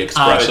soaked in the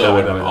espresso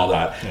and all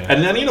that. Yeah.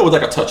 And then, with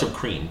like a touch of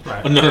cream.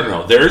 Right.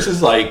 No. Theirs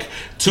is like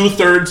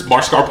 2/3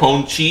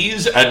 mascarpone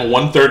cheese and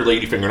 1/3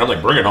 lady finger. And I'm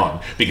like, bring it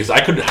on. Because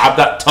I could have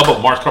that tub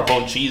of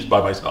mascarpone cheese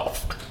by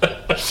myself.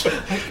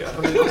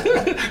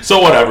 So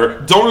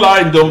whatever. Don't lie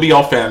and don't be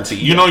all fancy.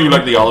 You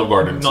like the Olive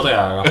Garden. No te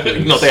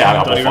haga. No te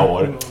haga, por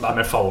favor.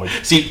 Dame favor.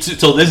 See,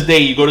 till this day,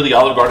 you go to the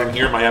Olive Garden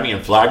here in Miami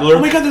and Flagler. Oh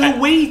my God, there's a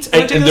wait.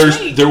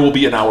 And there will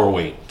be an hour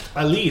wait.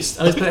 At least.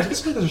 But I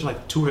think there's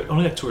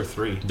only two or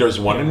three. There's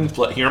one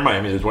here in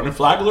Miami. There's one in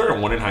Flagler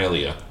and one in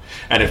Hialeah.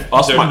 And if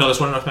there's one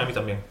in North Miami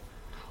también.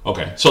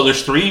 Okay, so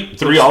there's three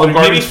Olive Gardens.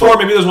 Maybe four.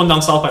 Maybe there's one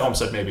down south by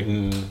Homestead.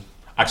 Maybe.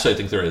 Actually, I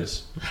think there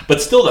is.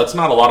 But still, that's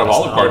not a lot of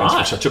Olive Gardens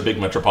for such a big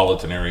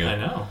metropolitan area. I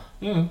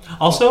know.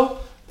 Also,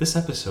 this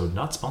episode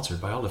not sponsored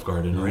by Olive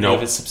Garden or any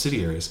of its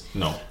subsidiaries.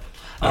 No.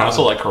 I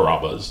also like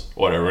Carrabba's,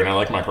 whatever, and I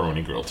like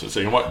macaroni grill too. So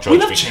you know what?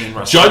 Judge me.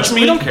 Judge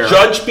me. We don't care.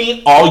 Judge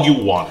me all you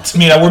want. I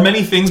mean, we're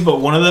many things, but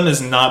one of them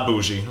is not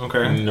bougie.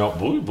 Okay. No,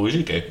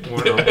 bougie cake.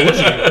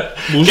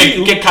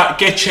 Bougie.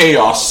 Que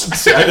chaos.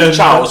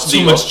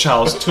 Too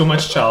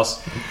much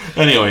chaos.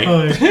 Anyway.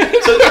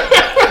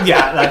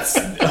 Yeah, that's.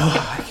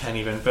 I can't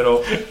even.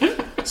 But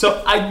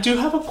so I do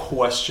have a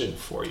question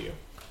for you.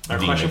 A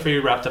question for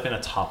you wrapped up in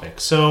a topic.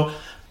 So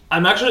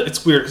I'm actually.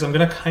 It's weird because I'm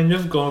gonna kind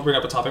of go and bring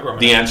up a topic where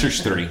the answer's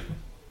 3.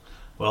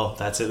 Well,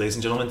 that's it, ladies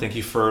and gentlemen. Thank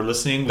you for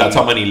listening. That's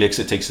how many licks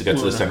it takes to get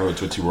to the center of a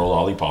Tootsie Roll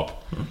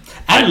Lollipop.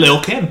 And Lil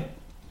Kim.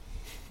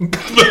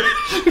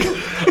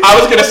 I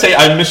was gonna say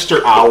I'm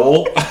Mr.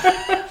 Owl.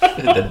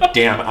 The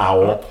damn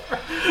owl.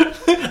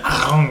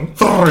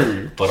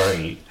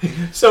 3.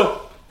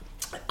 So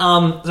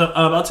I'm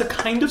about to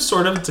kind of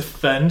sort of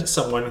defend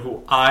someone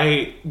who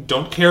I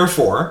don't care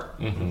for.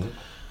 Mm-hmm.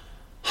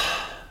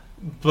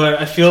 But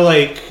I feel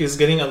like is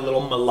getting a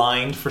little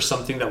maligned for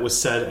something that was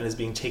said and is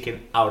being taken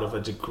out of a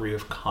degree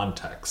of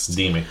context.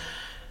 Dime.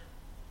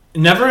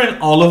 Never in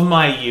all of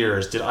my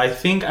years did I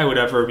think I would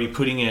ever be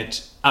putting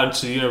it out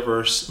into the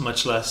universe,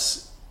 much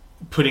less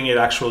putting it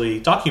actually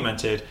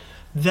documented,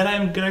 that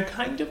I'm going to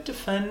kind of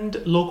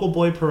defend local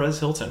boy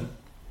Perez Hilton.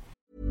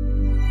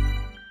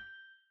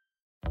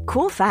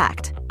 Cool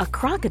fact, a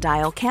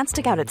crocodile can't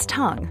stick out its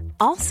tongue.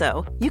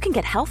 Also, you can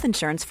get health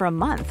insurance for a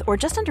month or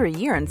just under a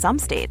year in some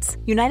states.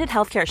 United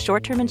Healthcare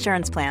short-term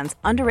insurance plans,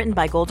 underwritten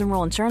by Golden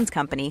Rule Insurance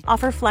Company,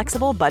 offer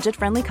flexible,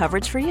 budget-friendly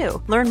coverage for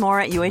you. Learn more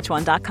at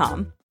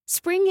uh1.com.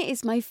 Spring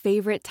is my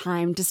favorite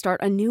time to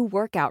start a new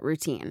workout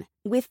routine.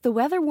 With the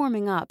weather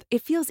warming up,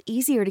 it feels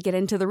easier to get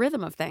into the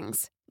rhythm of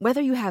things.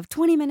 Whether you have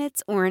 20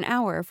 minutes or an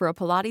hour for a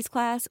Pilates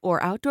class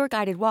or outdoor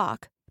guided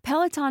walk,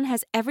 Peloton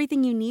has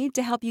everything you need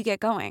to help you get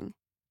going.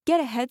 Get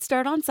a head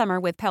start on summer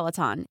with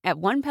Peloton at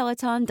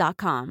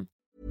onepeloton.com.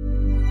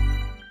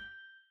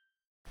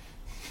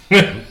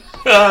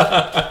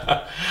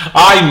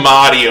 Ay,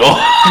 Mario.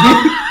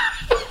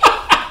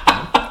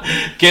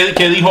 ¿Qué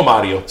dijo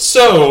Mario?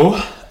 So,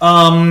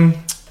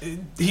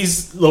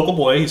 he's local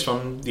boy. He's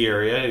from the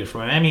area. He's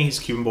from Miami. He's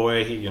a Cuban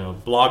boy. He,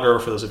 blogger.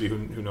 For those of you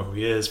who know who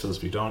he is. For those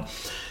of you who don't.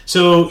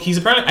 So he's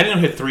apparently. I didn't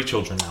know he had 3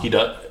 children now. He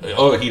does.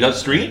 Oh, he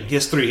does 3. He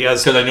has 3. He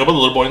has because I know about the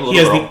little boy and the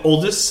little girl. He has the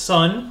oldest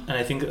son, and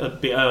I think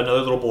another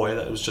little boy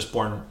that was just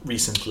born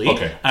recently.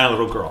 Okay. And a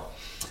little girl.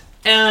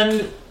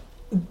 And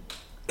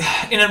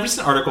in a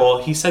recent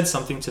article, he said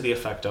something to the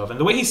effect of, and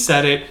the way he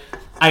said it,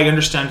 I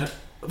understand.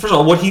 First of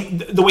all,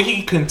 the way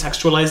he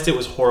contextualized it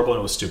was horrible and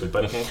it was stupid.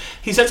 But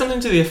he said something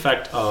to the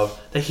effect of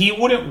that he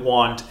wouldn't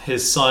want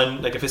his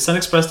son, like if his son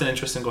expressed an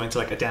interest in going to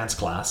like a dance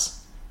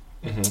class,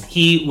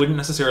 he wouldn't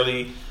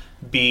necessarily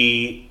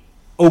be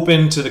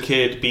open to the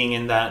kid being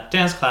in that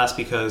dance class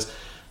because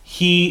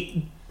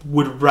he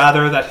would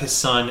rather that his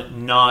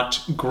son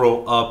not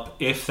grow up,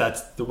 if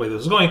that's the way this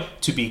was going,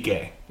 to be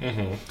gay.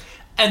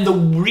 And the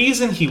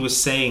reason he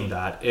was saying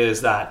that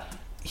is that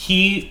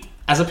he,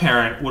 as a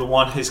parent, would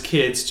want his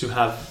kids to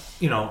have,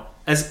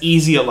 as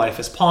easy a life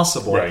as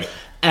possible. Right.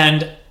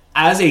 And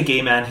as a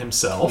gay man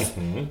himself,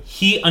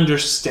 he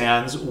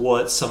understands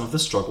what some of the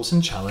struggles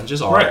and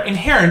challenges are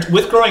inherent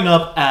with growing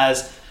up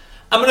as,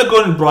 I'm going to go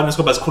ahead and broaden the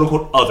scope as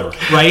quote-unquote other,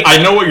 right?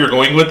 I know what you're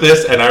going with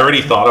this, and I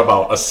already thought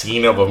about a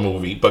scene of a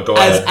movie, but go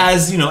ahead.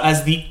 As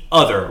the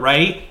other,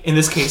 right? In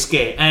this case,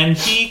 gay. And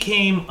he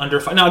came under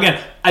fire. Now,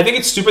 again, I think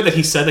it's stupid that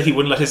he said that he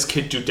wouldn't let his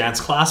kid do dance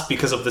class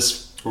because of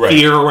this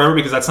fear or whatever,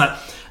 because that's not...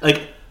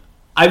 Like,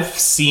 I've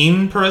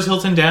seen Perez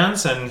Hilton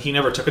dance, and he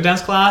never took a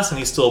dance class, and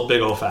he's still a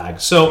big old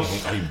fag. So,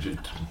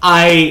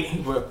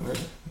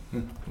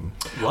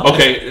 What?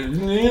 Okay,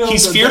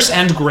 he's fierce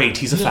and great.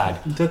 He's a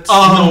fag.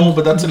 No,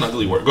 but that's an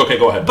ugly word. Okay,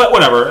 go ahead. But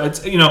whatever.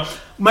 It's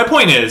my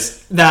point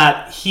is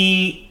that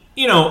he,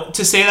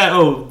 to say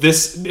that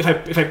this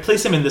if I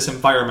place him in this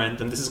environment,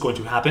 then this is going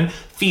to happen,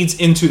 feeds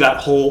into that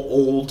whole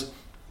old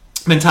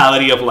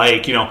mentality of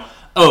like,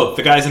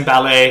 the guy's in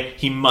ballet,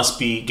 he must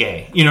be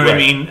gay. You know what I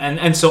mean?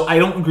 And so I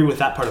don't agree with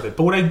that part of it.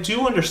 But what I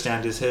do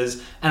understand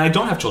is and I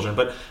don't have children,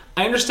 but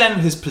I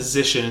understand his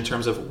position in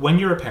terms of when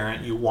you're a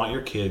parent, you want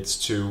your kids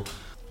to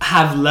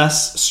have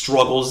less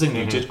struggles than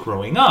you did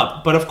growing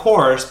up. But of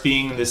course,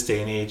 being in this day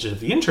and age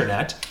of the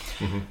internet,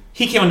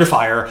 he came under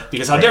fire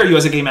because how dare you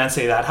as a gay man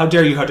say that? How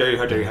dare you, how dare you,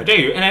 how dare you, how dare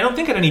you? And I don't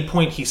think at any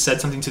point he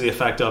said something to the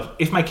effect of,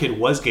 if my kid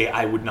was gay,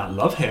 I would not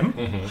love him.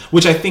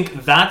 Which I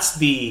think that's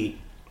the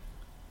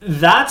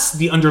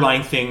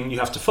underlying thing you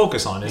have to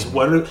focus on is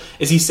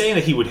is he saying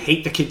that he would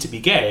hate the kid to be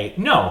gay?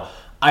 No.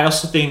 I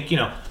also think,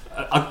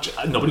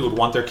 nobody would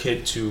want their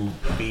kid to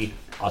be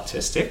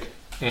autistic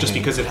just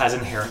because it has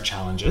inherent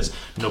challenges.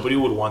 Nobody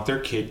would want their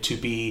kid to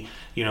be,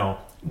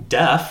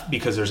 deaf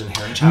because there's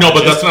inherent challenges. No,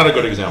 but that's not a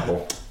good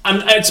example.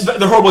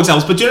 They're horrible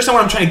examples, but do you understand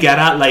what I'm trying to get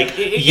at? Like,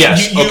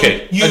 yes,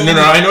 okay. No,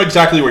 I know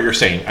exactly what you're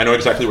saying.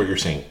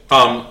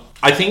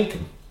 I think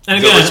and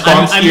again, the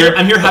response I'm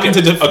here having to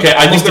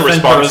I think the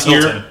response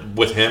here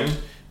with him,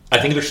 I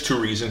think there's two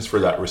reasons for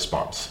that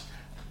response.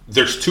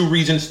 There's two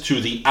reasons to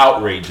the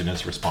outrage in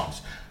his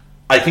response.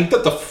 I think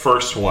that the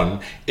first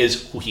one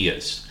is who he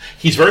is.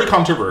 He's very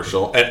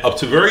controversial, and up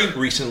to very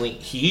recently,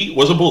 he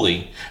was a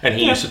bully, and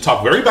he used to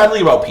talk very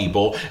badly about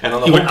people. And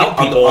on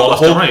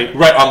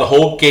the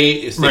whole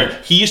gay thing,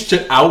 he used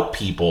to out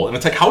people, and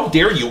it's like, how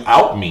dare you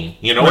out me?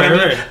 You know what I mean?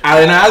 Right.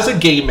 And as a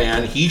gay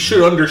man, he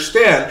should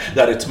understand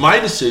that it's my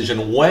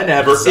decision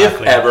whenever,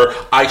 if ever,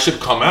 I should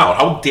come out.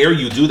 How dare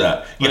you do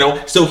that? You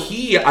know? So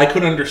I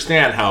could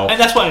understand how, and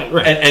that's why,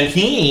 and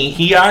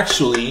he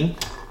actually.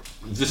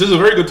 This is a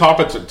very good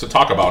topic to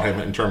talk about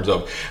him in terms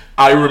of.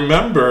 I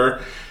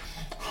remember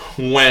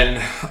when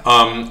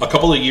a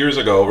couple of years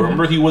ago,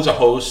 he was a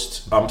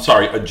host.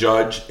 A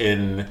judge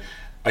in,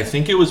 I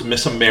think it was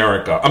Miss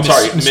America.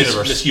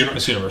 Miss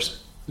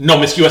Universe. No,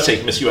 Miss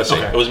USA. Miss USA.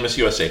 Okay. It was Miss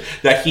USA.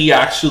 That he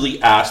actually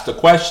asked a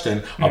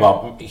question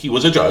about. He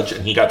was a judge,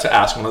 and he got to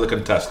ask one of the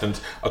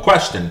contestants a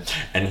question,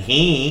 and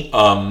he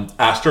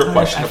asked her a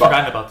question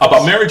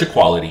about marriage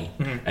equality,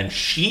 and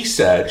she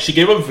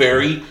gave a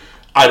very.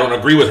 I don't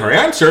agree with her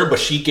answer, but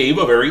she gave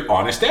a very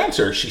honest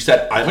answer. She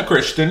said, I'm a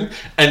Christian,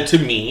 and to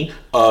me,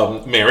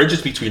 marriage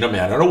is between a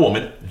man and a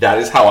woman. That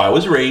is how I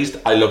was raised.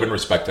 I love and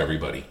respect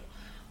everybody.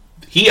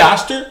 He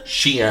asked her,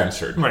 she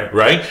answered.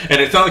 Right? And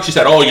it's not like she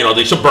said,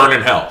 they should burn in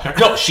hell.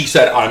 No, she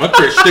said, I'm a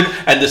Christian,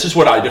 and this is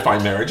what I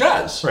define marriage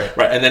as. Right?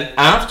 And then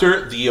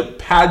after the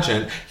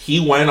pageant,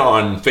 he went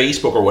on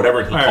Facebook or whatever,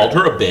 and he called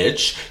her a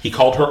bitch. He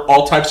called her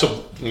all types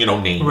of,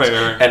 names. Right.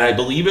 And I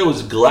believe it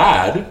was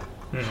Glad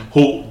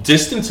who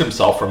distanced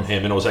himself from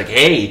him and was like,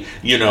 hey,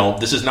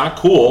 this is not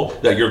cool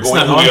that you're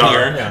going on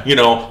here,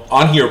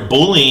 on here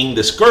bullying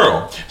this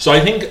girl. So I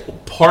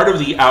think part of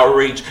the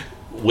outrage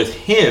with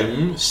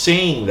him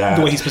saying that,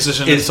 the way he's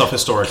positioned himself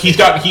historically,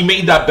 he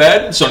made that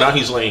bed, so now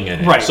he's laying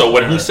in it. Right. So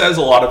when he says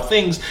a lot of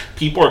things,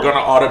 people are going to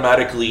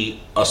automatically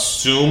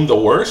assume the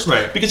worst,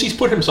 because he's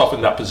put himself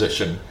in that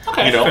position.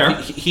 Okay, fair.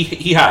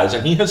 He has,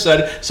 and he has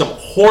said some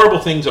horrible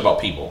things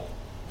about people.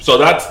 So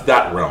that's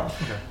that realm.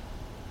 Okay.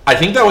 I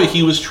think that what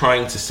he was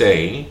trying to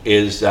say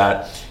is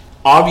that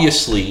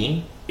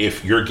obviously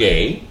if you're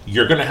gay,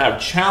 you're going to have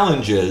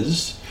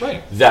challenges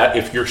that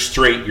if you're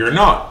straight, you're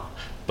not.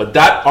 But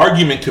that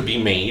argument could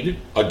be made,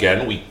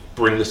 again, we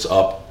bring this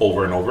up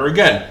over and over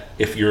again,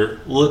 if you're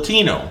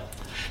Latino,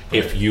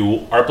 if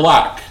you are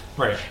black,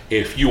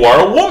 if you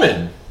are a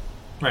woman.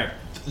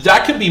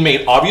 That could be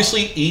made.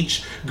 Obviously,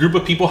 each group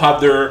of people have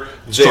their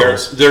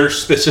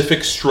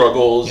specific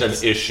struggles and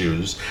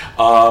issues.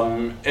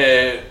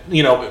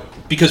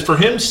 Because for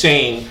him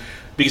saying,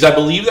 because I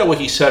believe that what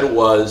he said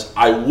was,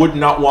 I would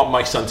not want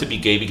my son to be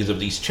gay because of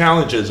these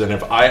challenges, and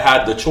if I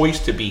had the choice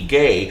to be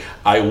gay,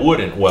 I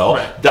wouldn't. Well,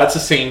 that's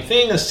the same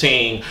thing as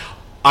saying,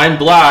 I'm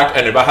black,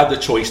 and if I had the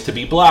choice to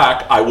be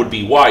black, I would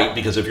be white,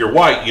 because if you're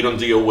white, you don't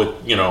deal with,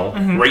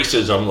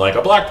 racism like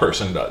a black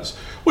person does.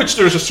 Which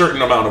there's a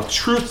certain amount of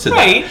truth to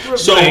that.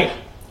 So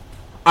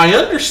I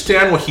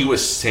understand what he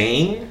was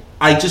saying.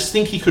 I just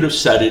think he could have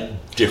said it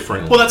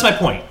differently. Well, that's my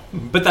point.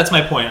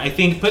 I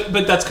think,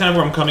 but that's kind of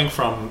where I'm coming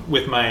from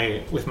with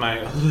my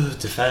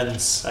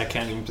defense. I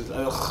can't even.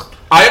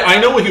 I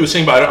know what he was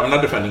saying, but I'm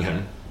not defending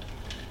him.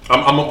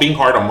 I'm being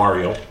hard on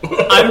Mario.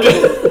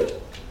 I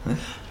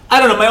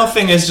don't know. My whole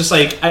thing is just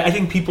like I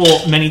think people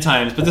many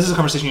times, but this is a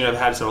conversation you have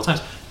had several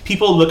times.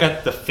 People look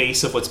at the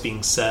face of what's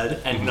being said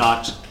and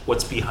not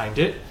what's behind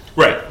it.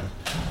 Right.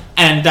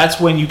 And that's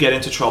when you get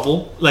into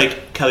trouble.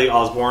 Like Kelly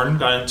Osbourne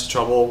got into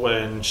trouble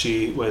when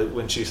she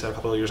said a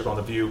couple of years ago on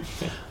The View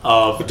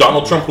of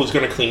Donald Trump was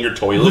going to clean your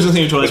toilet. Who's going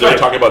to clean your toilet? Right.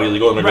 Talking about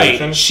illegal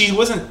immigration. Right.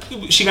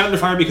 She got under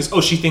fire because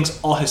she thinks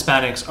all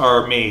Hispanics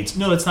are maids.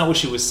 No, that's not what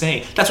she was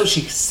saying. That's what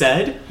she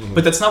said,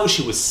 but that's not what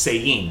she was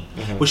saying.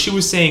 What she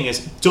was saying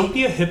is, don't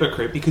be a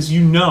hypocrite because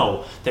you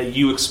know that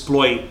you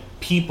exploit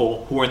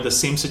people who are in the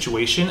same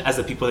situation as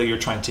the people that you're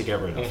trying to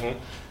get rid of.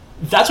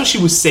 That's what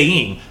she was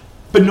saying.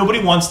 But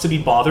nobody wants to be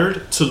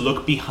bothered to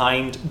look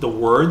behind the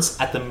words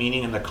at the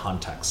meaning and the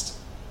context.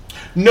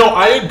 No,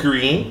 I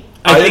agree.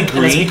 I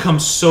agree. It's become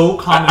so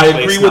commonplace. I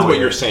agree with what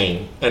you're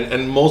saying.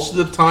 And most of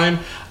the time,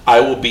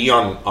 I will be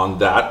on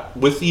that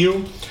with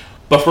you.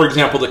 But for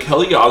example, the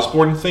Kelly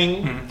Osbourne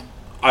thing,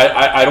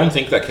 I don't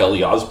think that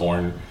Kelly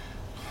Osbourne,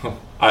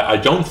 I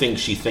don't think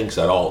she thinks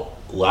that all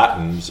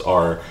Latins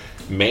are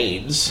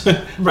maids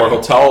or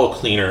hotel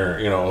cleaner,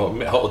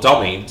 hotel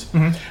maids.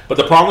 But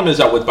the problem is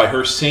that by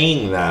her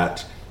saying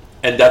that,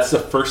 and that's the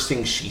first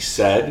thing she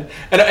said,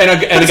 and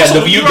again,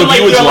 the view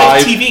is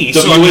live. TV,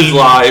 the view is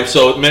live,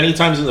 so many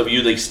times in the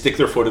View they stick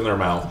their foot in their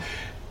mouth.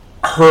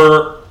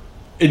 Her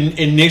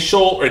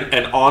initial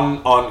and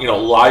on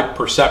live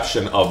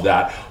perception of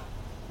that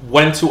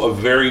went to a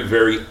very,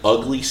 very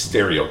ugly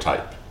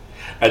stereotype.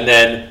 And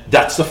then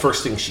that's the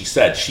first thing she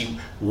said. She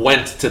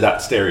went to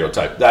that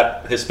stereotype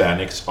that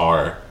Hispanics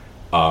are,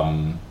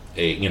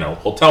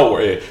 hotel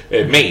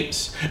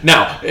maids.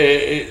 Now,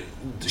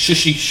 should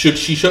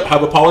she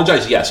have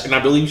apologized? Yes, and I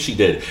believe she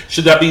did.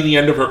 Should that be the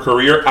end of her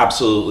career?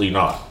 Absolutely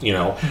not.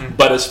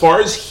 But as far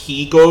as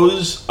he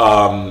goes,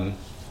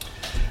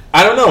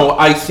 I don't know.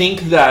 I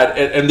think that,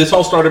 and this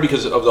all started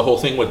because of the whole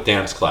thing with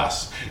dance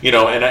class, and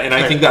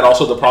I think that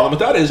also the problem with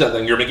that is that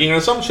then you're making an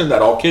assumption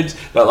that all kids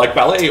that like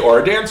ballet or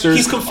are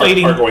dancers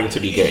are going to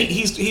be gay.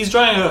 He's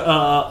drawing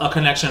a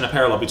connection, a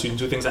parallel between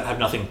two things that have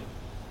nothing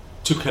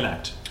to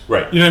connect.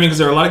 Right. You know what I mean? Because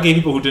there are a lot of gay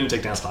people who didn't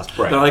take dance class.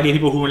 Right. There are a lot of gay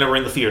people who were never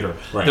in the theater.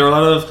 Right. There are a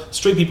lot of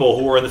straight people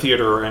who were in the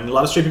theater, and a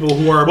lot of straight people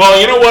who are...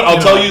 Well, you know what?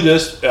 I'll tell you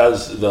this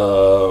as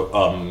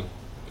the...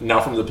 now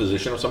from the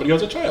position of somebody who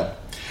has a child.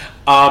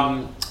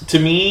 To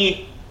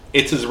me,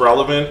 it's as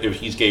relevant if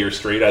he's gay or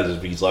straight as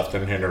if he's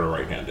left-handed or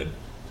right-handed.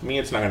 To me,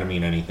 it's not going to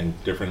mean anything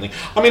differently.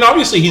 I mean,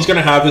 obviously, he's going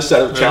to have his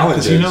set of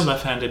challenges. Because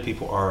left-handed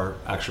people are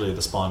actually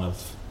the spawn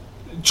of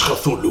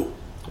Cthulhu.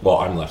 Well,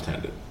 I'm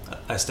left-handed.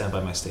 I stand by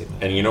my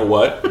statement. And you know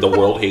what? The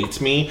world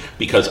hates me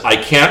because I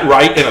can't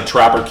write in a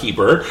Trapper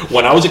Keeper.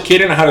 When I was a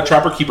kid and I had a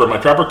Trapper Keeper, my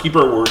Trapper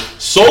Keeper were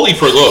solely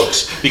for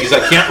looks because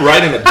I can't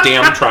write in a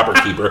damn Trapper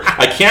Keeper.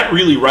 I can't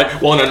really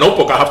write. Well, in a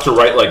notebook, I have to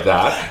write like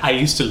that. I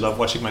used to love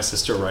watching my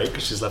sister write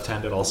because she's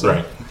left-handed also.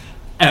 Right.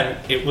 And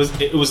it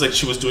was like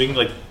she was doing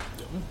like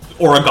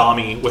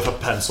origami with a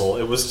pencil.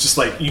 It was just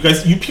like you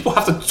people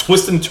have to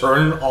twist and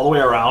turn all the way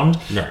around.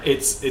 No.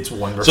 It's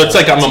wonderful. So it's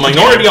like I'm a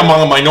minority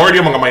among a minority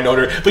among a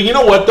minority. But you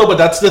know what though? But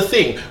that's the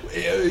thing.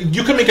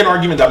 You can make an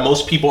argument that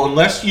most people,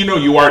 unless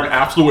you are an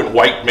affluent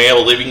white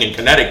male living in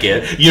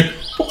Connecticut,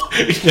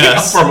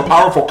 from a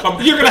powerful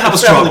company, you're going to have a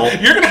struggle.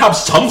 You're going to have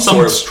some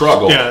sort of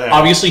struggle. Yeah.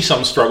 Obviously,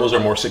 some struggles are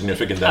more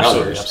significant than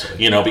others.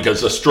 Absolutely.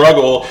 Because the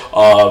struggle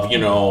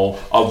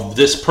of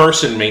this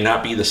person may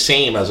not be the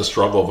same as a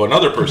struggle of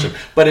another person.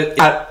 But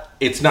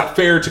it's not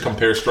fair to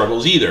compare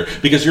struggles either,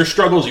 because your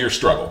struggle is your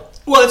struggle.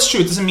 Well, it's true.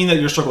 It doesn't mean that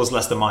your struggle is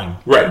less than mine.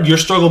 Right. Your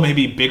struggle may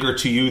be bigger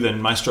to you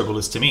than my struggle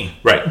is to me.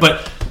 Right.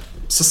 But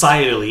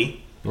societally,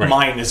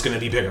 mine is going to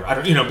be bigger.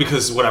 I don't,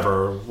 because for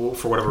whatever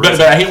reason.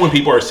 But I hate when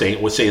people would say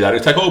that.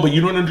 It's like, oh, but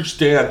you don't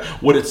understand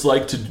what it's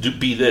like to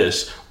be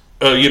this.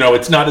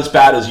 It's not as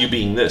bad as you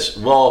being this.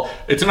 Well,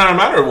 it's not a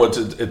matter of what's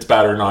it's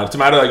bad or not. It's a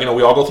matter of,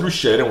 we all go through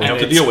shit and we have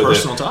to deal with it. It's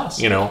personal to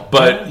us.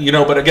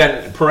 But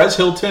again, Perez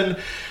Hilton.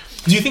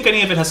 Do you think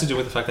any of it has to do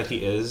with the fact that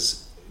he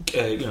is,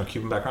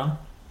 Cuban background,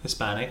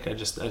 Hispanic? I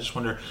just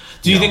wonder.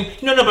 Do you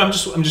think? No. But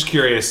I'm just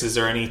curious. Is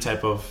there any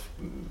type of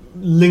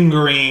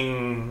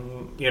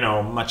lingering,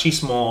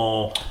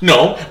 machismo?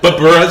 No, but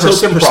Perez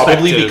Hilton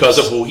probably because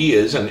of who he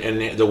is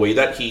and the way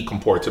that he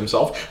comports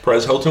himself.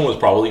 Perez Hilton was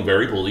probably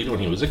very bullied when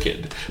he was a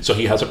kid, so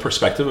he has a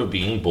perspective of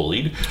being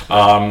bullied,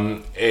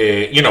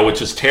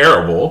 which is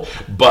terrible.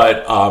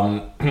 But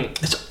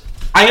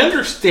I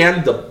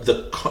understand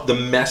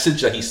the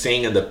message that he's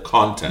saying and the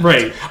content.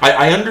 Right.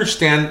 I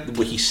understand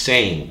what he's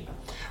saying,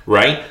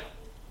 right?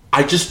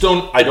 I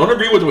don't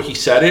agree with what he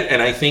said it,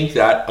 and I think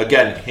that,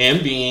 again,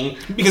 him being...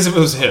 Because if it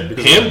was him.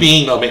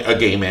 Being a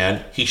gay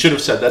man, he should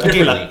have said that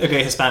differently. A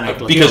gay Hispanic.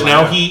 Because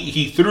now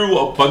he threw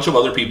a bunch of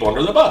other people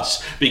under the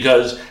bus.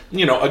 Because,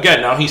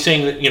 again, now he's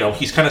saying that,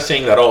 he's kind of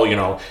saying that,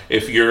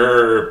 if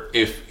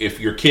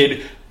your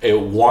kid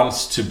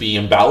wants to be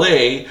in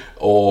ballet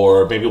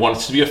or maybe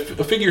wants to be a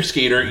figure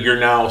skater, you're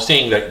now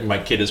saying that my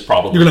kid is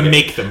probably... You're going to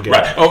make them gay.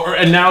 Right.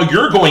 And now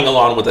you're going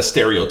along with a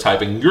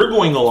stereotyping. You're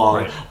going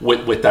along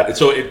with that.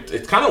 So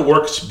it kind of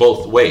works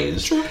both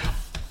ways. Sure.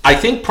 I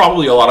think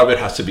probably a lot of it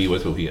has to be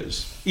with who he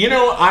is.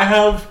 I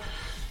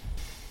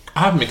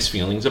have mixed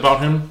feelings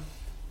about him.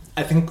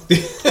 I think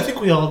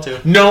we all do.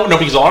 No,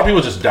 because a lot of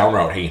people just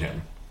downright hate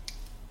him.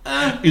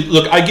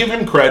 Look, I give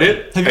him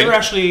credit. Have you ever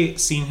actually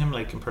seen him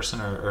like in person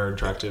or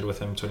interacted with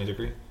him to any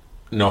degree?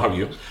 No, have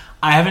you?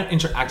 I haven't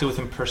interacted with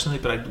him personally,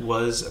 but I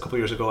was a couple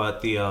years ago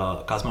at the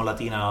Cosmo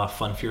Latina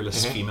Fun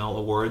Fearless Female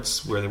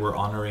Awards, where they were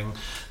honoring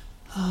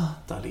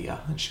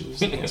Dalia, and she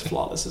was as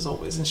flawless as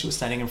always. And she was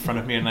standing in front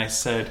of me, and I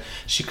said,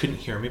 she couldn't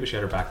hear me, but she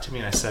had her back to me,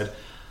 and I said,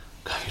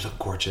 "God, you look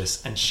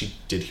gorgeous." And she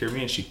did hear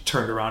me, and she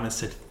turned around and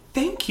said,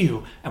 "Thank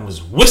you," and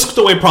was whisked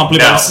away promptly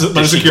by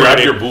did she grab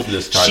your boob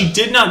this time? She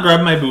did not grab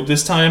my boob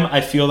this time.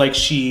 I feel like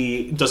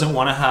she doesn't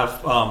want to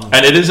have...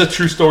 and it is a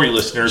true story,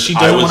 listeners. She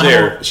doesn't want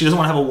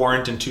to have a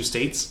warrant in 2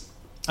 states.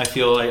 I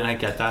feel like, and I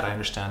get that, I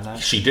understand that.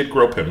 She did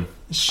grope him.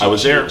 I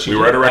was there. We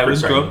were at a record. I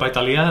was groped by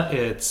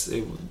Talia.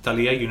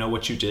 Talia, you know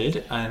what you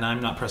did, and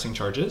I'm not pressing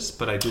charges,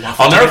 but I do want.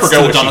 I'll never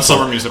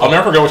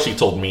forget what she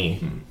told me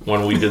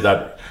when we did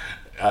that.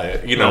 We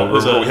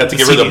had to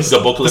give her the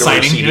booklet of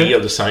her CD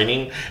of the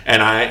signing,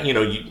 and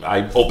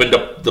I opened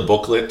up the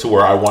booklet to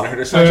where I wanted her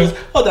to sign. She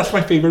goes, "Oh, that's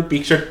my favorite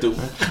picture too."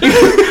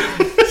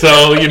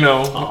 So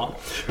Aww.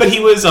 But he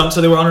was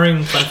so they were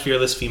honoring Fun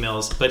Fearless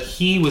females, but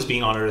he was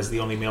being honored as the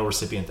only male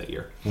recipient that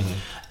year,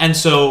 and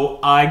so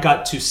I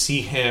got to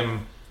see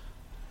him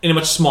in a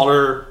much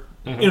smaller.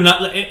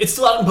 It's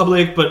still out in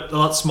public, but a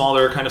lot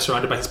smaller, kind of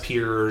surrounded by his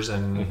peers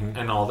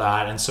and all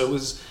that, and so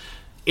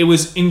it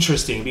was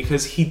interesting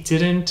because he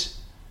didn't.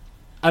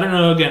 I don't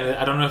know. Again,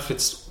 I don't know if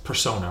it's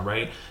persona,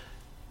 right?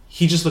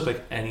 He just looked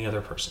like any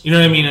other person. You know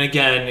what I mean? And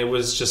again, it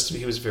was just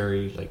he was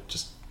very like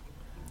just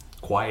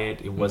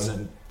quiet. It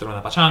wasn't there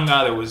was no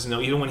pachanga. There was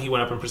no, even when he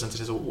went up and presented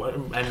his award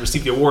and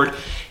received the award,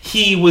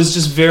 he was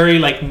just very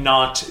like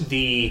not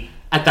the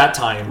at that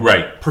time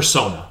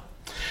persona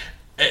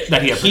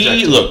that he had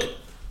projected. Look,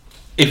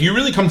 if you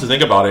really come to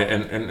think about it,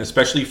 and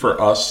especially for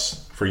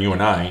us, for you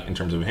and I, in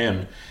terms of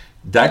him,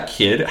 that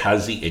kid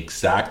has the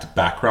exact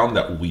background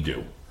that we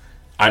do.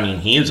 I mean,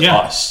 he is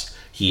us.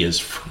 He went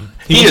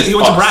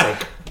to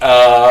Braddock.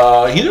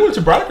 He either went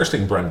to Braddock or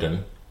St.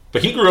 Brendan.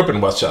 But he grew up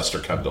in Westchester,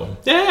 Kendall.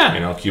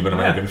 Yeah.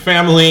 Cuban-American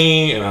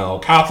family,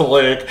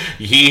 Catholic.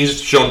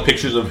 He's shown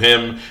pictures of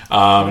him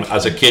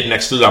as a kid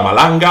next to the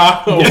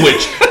Malanga,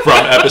 which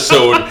from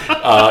episode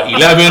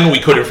 11, we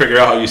couldn't figure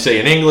out how you say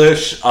in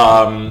English.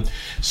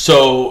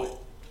 So,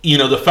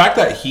 the fact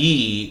that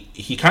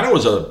he kind of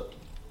was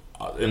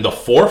in the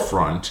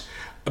forefront.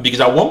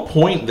 Because at one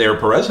point there,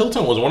 Perez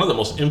Hilton was one of the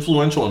most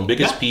influential and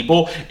biggest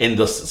people in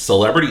the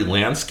celebrity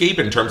landscape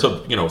in terms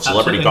of,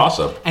 celebrity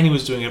gossip. And he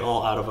was doing it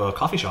all out of a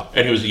coffee shop.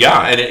 And he was,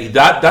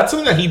 that's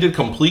something that he did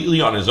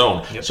completely on his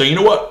own. Yep. So you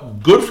know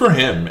what? Good for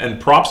him,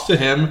 and props to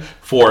him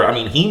for,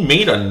 he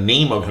made a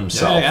name of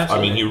himself. Yeah,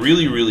 he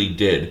really, really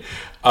did.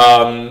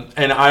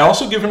 And I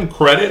also give him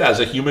credit as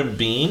a human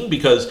being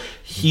because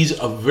he's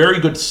a very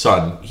good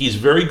son. He's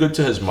very good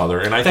to his mother,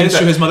 and I think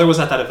that his mother was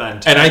at that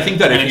event. And I think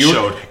that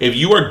if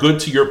you are good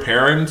to your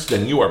parents,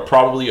 then you are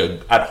probably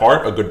at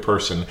heart a good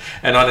person.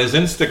 And on his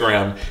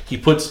Instagram, he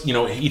puts,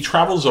 he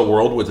travels the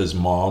world with his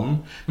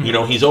mom.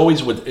 He's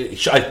always with.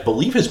 I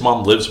believe his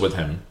mom lives with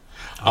him.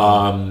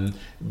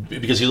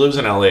 Because he lives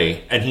in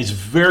LA, and he's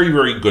very,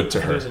 very good to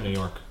her. He lives in New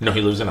York. No,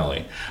 he lives in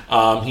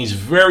LA. He's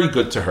very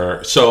good to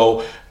her.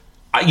 So.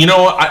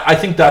 I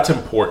think that's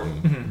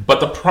important. But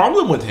the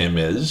problem with him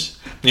is,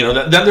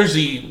 then there's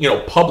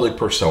the, public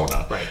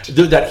persona. Right.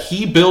 That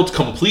he built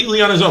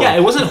completely on his own. Yeah,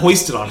 it wasn't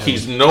hoisted on him.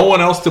 He's no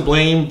one else to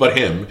blame but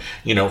him.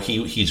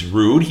 He's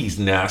rude, he's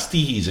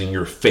nasty, he's in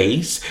your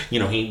face.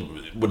 He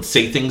would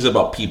say things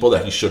about people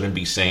that he shouldn't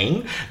be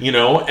saying,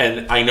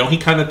 and I know he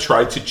kind of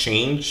tried to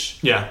change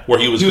where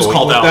he was going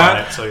called with out that.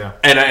 on it, so yeah.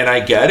 And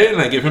I get it,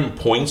 and I give him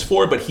points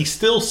for it, but he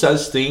still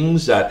says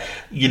things that,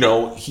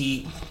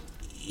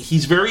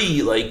 he's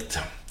very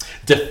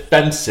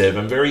defensive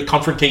and very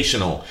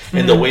confrontational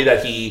in the way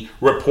that he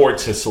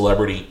reports his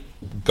celebrity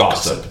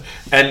gossip.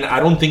 And I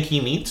don't think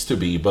he needs to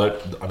be,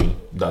 but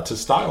that's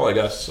his style, I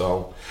guess.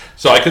 So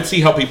I could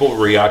see how people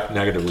react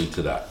negatively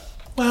to that.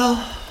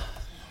 Well,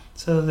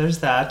 so there's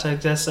that. I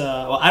guess.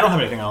 I don't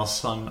have anything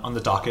else on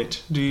the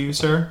docket. Do you,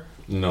 sir?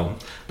 No.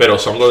 Pero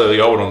songo de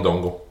Dios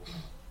Borondongo.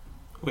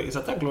 Wait, is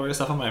that Gloria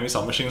Estefan Miami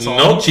Sound Machine song?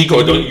 No,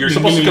 chico, you're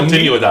supposed to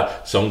continue with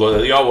that. Songo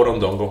de Dios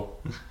Borondongo.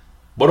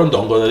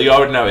 Borondongo de Dios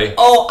Bernabé.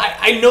 Oh,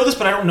 I know this,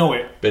 but I don't know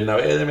it.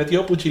 Bernabé le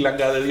metió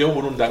puchilanga de Dios,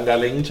 Burundanga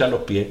le hincha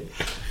los pies.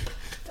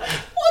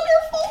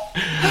 Wonderful.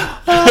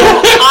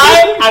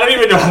 I don't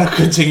even know how to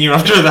continue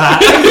after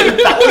that.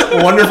 That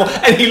was wonderful.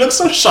 And he looked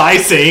so shy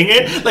saying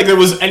it, like there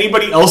was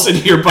anybody else in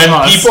here but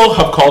us. People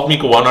have called me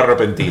cubano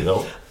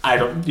arrepentido. I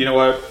don't, you know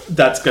what?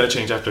 That's going to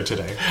change after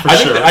today.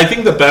 I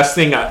think the best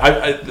thing,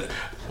 I've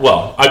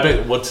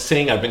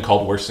been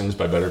called worse things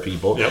by better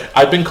people. Yep.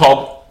 I've been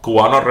called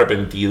cubano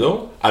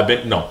arrepentido. I've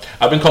been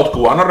called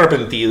cubano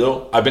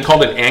arrepentido. I've been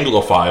called an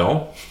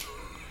Anglophile.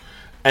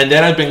 And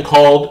then I've been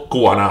called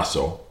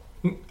cubanazo.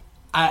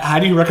 How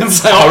do you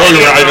reconcile?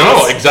 I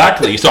know,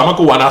 exactly. So I'm a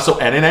cubanazo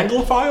and an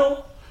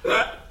Anglophile?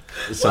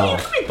 So you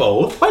can be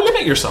both. Why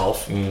limit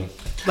yourself?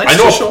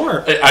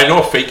 I know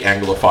a fake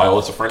Anglophile.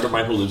 It's a friend of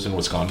mine who lives in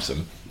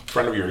Wisconsin.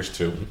 Friend of yours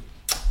too.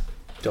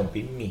 Don't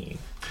be mean.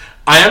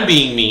 I am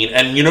being mean,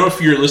 and you know,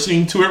 if you're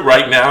listening to it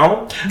right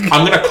now,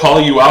 I'm gonna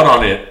call you out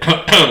on it.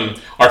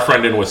 Our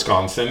friend in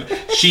Wisconsin,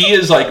 she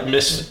is like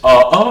Miss.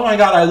 Oh my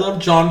God, I love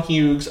John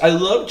Hughes. I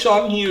love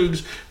John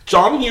Hughes.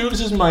 John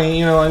Hughes is my,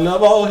 I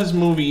love all his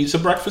movies. The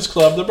Breakfast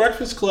Club.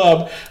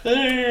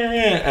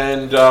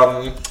 And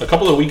a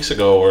couple of weeks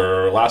ago,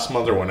 or last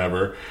month, or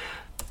whenever,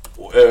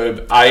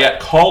 I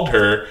called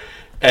her.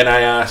 And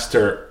I asked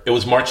her, it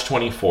was March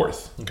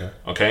 24th.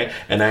 Okay.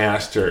 And I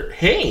asked her,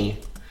 hey,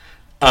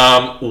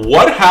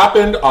 what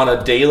happened on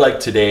a day like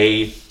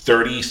today,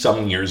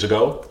 30-some years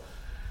ago?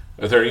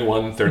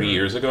 30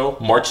 years ago?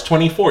 March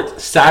 24th.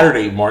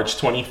 Saturday, March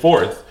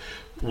 24th.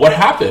 What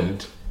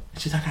happened?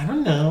 She's like, I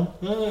don't know.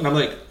 And I'm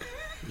like,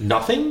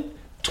 nothing?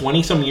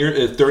 20-some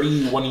years,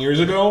 31 years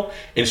ago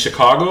in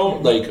Chicago?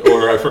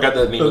 Or I forgot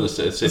the name of the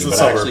city. It's a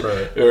suburb,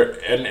 right?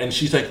 And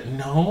she's like,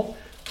 no.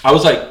 I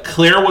was like,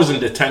 Claire was in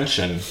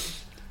detention.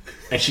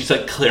 And she's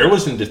like, Claire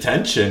was in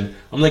detention?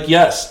 I'm like,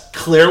 yes,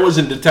 Claire was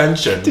in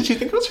detention. Did you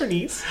think it was her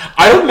niece?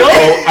 I don't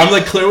know. I'm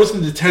like, Claire was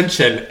in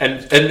detention.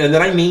 And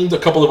then I named a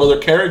couple of other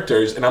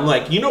characters. And I'm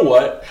like, you know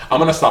what? I'm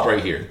going to stop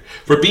right here.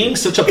 For being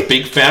such a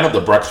big fan of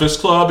The Breakfast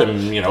Club and,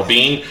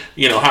 being,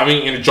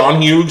 having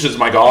John Hughes is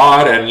my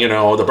god and,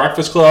 The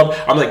Breakfast Club.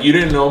 I'm like, you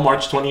didn't know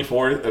March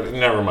 24th?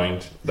 Never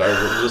mind.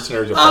 Our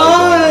listeners are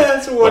probably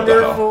that's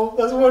wonderful.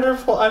 That's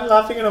wonderful. I'm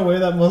laughing in a way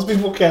that most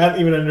people can't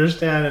even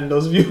understand. And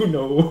those of you who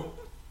know...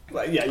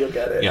 yeah, you'll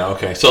get it. Yeah,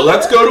 okay. So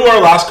let's go to our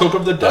last Coke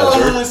of the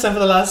Desert. It's time for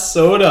the last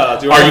soda.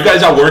 Are you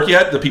guys at work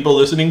yet? The people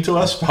listening to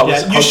us?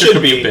 You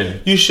should be.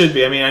 You should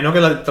be. I mean, I know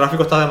que el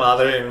tráfico está de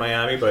madre in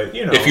Miami, but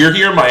If you're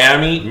here in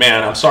Miami,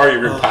 man, I'm sorry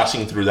you're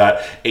passing through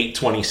that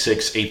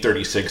 826,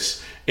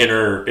 836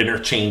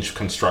 interchange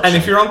construction.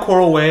 And if you're on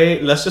Coral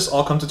Way, let's just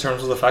all come to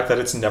terms with the fact that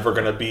it's never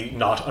going to be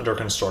not under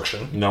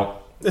construction. No.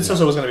 It's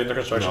also going to be under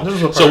construction.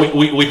 No. So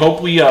we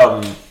hope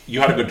you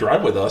had a good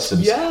drive with us.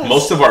 And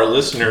most of our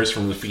listeners,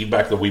 from the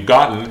feedback that we've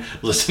gotten,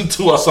 listen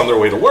to us on their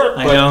way to work.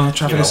 I know. The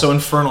traffic is so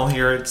infernal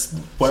here. It's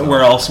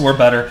where else? We're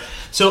better.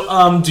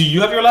 So do you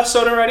have your last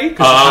soda ready?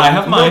 Because I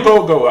have mine.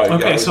 No, go.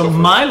 Okay, so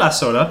my last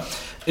soda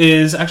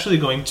is actually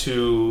going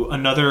to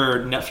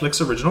another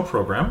Netflix original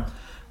program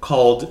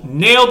called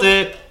Nailed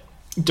It.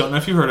 Don't know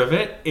if you heard of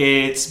it.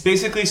 It's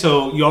basically,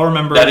 so y'all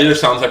remember... That either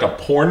sounds like a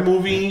porn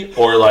movie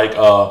or like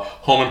a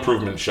home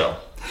improvement show.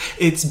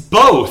 It's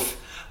both.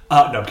 No,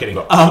 I'm kidding.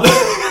 No.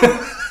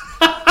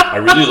 I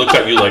really looked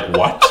at you like,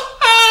 what?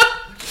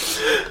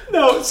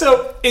 No,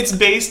 so it's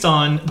based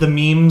on the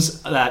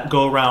memes that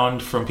go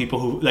around from people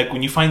who, like,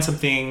 when you find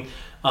something...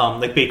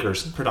 like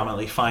bakers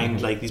predominantly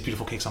find like these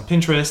beautiful cakes on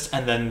Pinterest,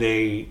 and then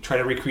they try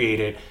to recreate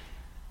it,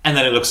 and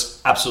then it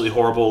looks absolutely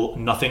horrible,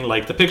 nothing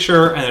like the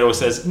picture, and it always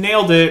says,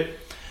 nailed it.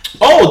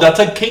 Oh, that's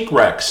like Cake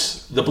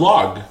Rex, the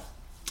blog.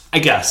 I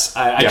guess.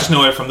 I just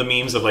know it from the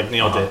memes of like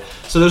nailed it.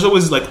 So there's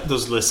always like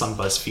those lists on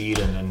BuzzFeed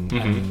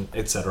and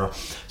etc.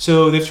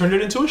 So they've turned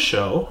it into a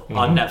show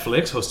on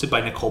Netflix hosted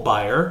by Nicole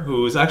Byer,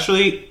 who is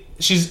actually,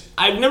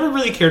 I've never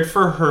really cared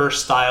for her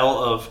style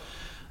of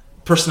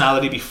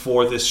personality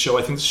before this show.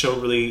 I think the show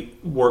really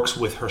works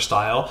with her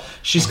style.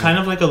 She's kind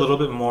of like a little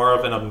bit more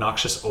of an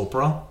obnoxious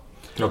Oprah.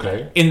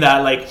 Okay. In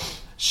that, like,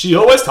 she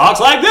always talks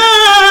like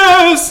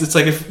this. It's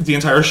like if the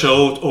entire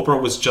show, Oprah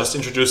was just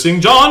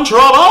introducing John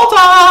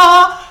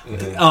Travolta.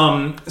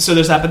 So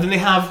there's that. But then they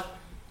have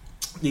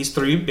these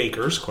three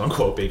bakers, quote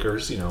unquote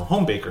bakers,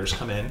 home bakers,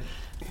 come in,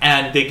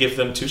 and they give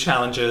them two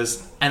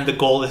challenges. And the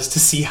goal is to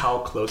see how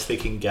close they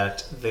can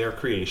get their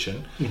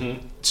creation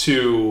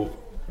to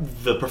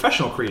the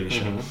professional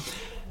creation.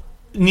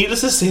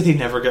 Needless to say, they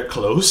never get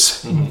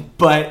close,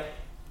 but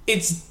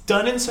it's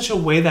done in such a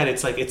way that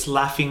it's like it's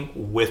laughing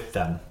with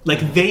them.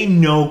 Like they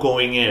know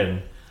going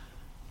in,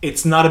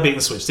 it's not a bait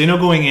and switch. They know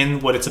going in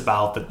what it's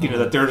about. That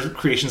that their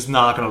creation's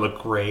not going to look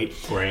great.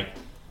 Right.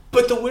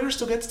 But the winner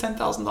still gets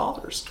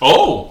 $10,000.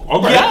 Oh,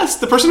 okay. Yes,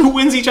 the person who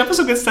wins each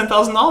episode gets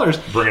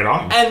 $10,000. Bring it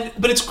on.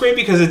 But it's great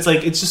because it's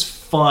like it's just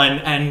fun,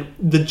 and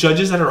the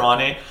judges that are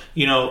on it,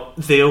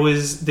 they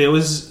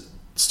always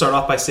start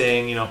off by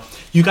saying,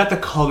 you got the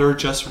color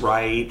just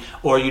right,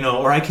 or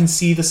or I can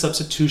see the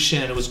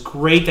substitution, and it was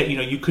great that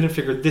you couldn't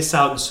figure this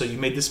out, and so you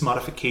made this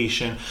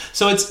modification.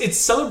 So it's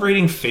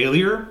celebrating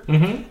failure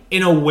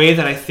in a way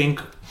that I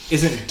think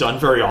isn't done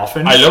very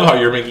often. I love how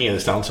you're making it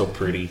sound so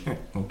pretty.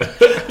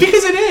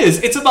 Because it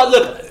is. It's about,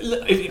 look,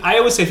 I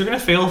always say, if you're going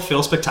to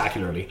fail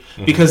spectacularly.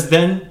 Because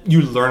then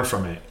you learn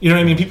from it. You know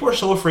what I mean? People are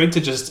so afraid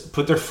to just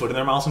put their foot in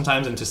their mouth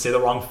sometimes and to say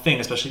the wrong thing,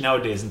 especially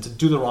nowadays, and to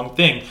do the wrong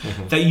thing,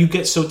 that you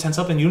get so tense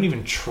up and you don't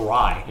even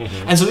try.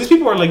 And so these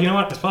people are like, you know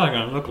what? It's probably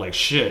going to look like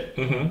shit,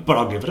 but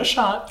I'll give it a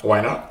shot. Why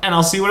not? And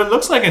I'll see what it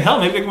looks like. And hell,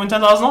 maybe I can win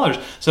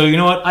 $10,000. So you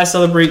know what? I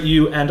celebrate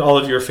you and all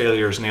of your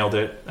failures. Nailed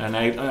it. And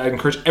I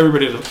encourage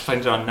everybody to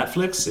find it on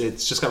Netflix.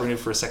 It's just got renewed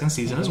for a second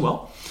season as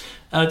well.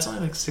 It's only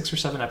like 6 or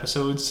 7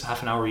 episodes,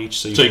 half an hour each.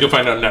 So you can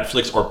find it on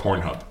Netflix or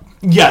Pornhub.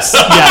 Yes.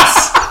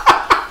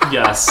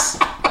 Yes.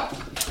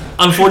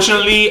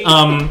 Unfortunately,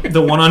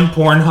 the one on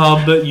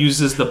Pornhub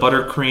uses the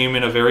buttercream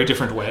in a very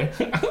different way.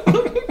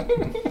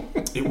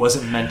 It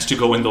wasn't meant to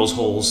go in those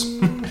holes.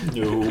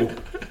 No.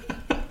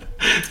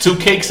 2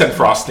 cakes and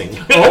frosting.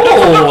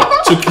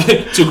 Oh,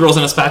 two girls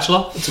and a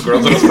spatula. 2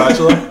 girls and a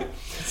spatula.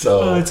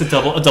 So it's a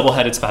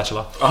double-headed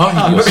spatula.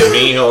 Oh, Dios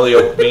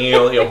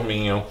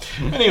mío.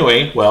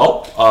 Anyway,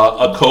 well,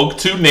 a Coke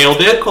 2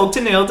 nailed it. Coke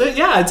 2 nailed it.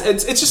 Yeah,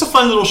 it's just a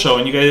fun little show,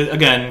 and you guys,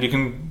 again, you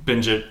can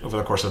binge it over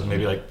the course of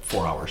maybe like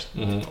 4 hours,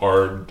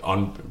 or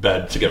on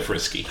bed to get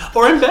frisky,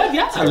 or in bed.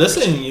 Yeah,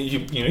 listen,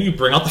 you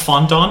bring out the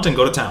fondant and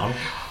go to town.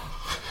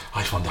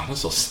 Fondant is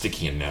so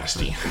sticky and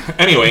nasty.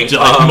 Anyway,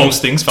 like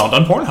most things found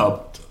on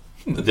Pornhub.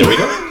 There we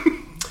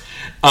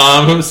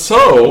go.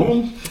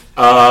 So.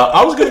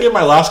 I was going to give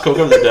my last Coke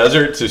of the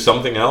Desert to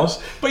something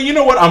else, but you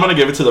know what? I'm going to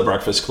give it to The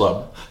Breakfast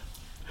Club.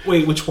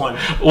 Wait, which one?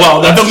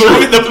 Well, that's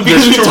true.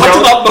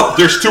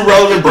 There's 2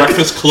 relevant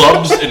Breakfast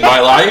Clubs in my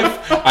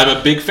life. I'm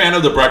a big fan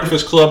of The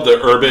Breakfast Club,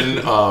 the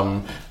urban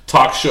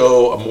talk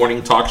show, a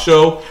morning talk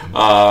show.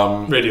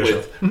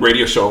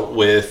 Radio show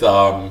with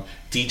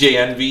DJ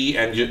Envy,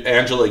 and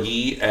Angela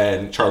Yee,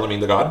 and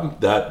Charlamagne the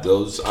God.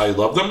 Those, I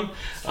love them.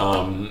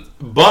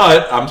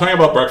 But I'm talking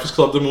about Breakfast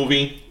Club, the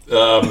movie.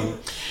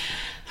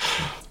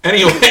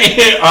 Anyway,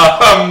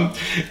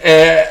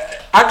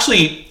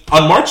 actually,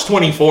 on March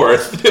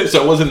 24th,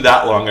 so it wasn't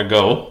that long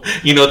ago,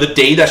 the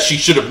day that she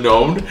should have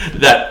known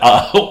that,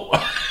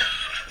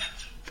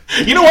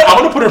 you know what? I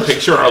want to put her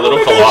picture on our little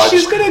collage.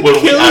 She's going to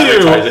kill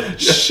you.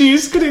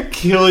 She's going to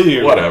kill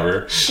you.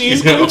 Whatever.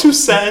 She's going to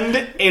send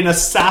an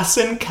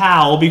assassin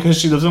cow because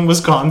she lives in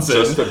Wisconsin.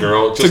 Just the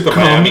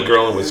Miami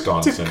girl in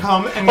Wisconsin. To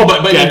come and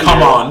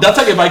come on. That's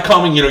like if I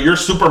come and, you're a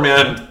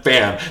Superman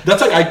fan.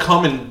 That's like I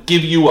come and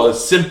give you a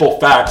simple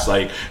facts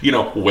like,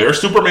 where's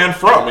Superman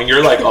from? And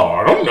you're like, oh,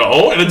 I don't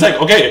know. And it's like,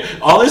 okay,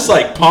 all this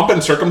like pomp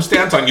and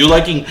circumstance on you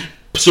liking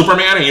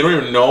Superman and you don't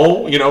even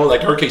know,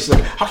 like her case is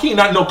like, how can you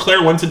not know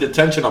Claire went to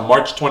detention on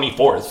March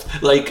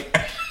 24th? Like,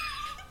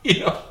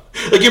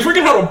 like you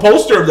freaking had a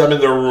poster of them in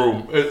their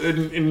room,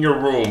 in your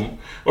room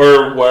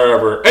or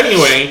wherever.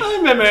 Anyway.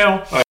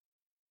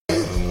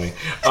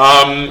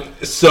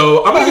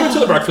 So I'm going to give it to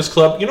The Breakfast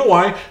Club. You know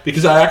why?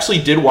 Because I actually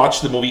did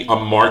watch the movie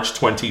on March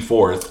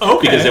 24th.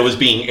 Okay. Because it was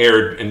being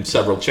aired in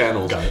several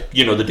channels. Got it.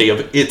 The day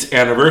of its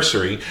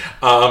anniversary.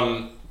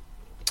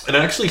 And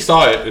I actually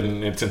saw it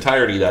in its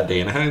entirety that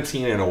day, and I hadn't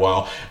seen it in a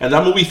while. And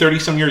that movie,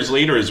 30-some years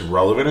later, is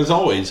relevant as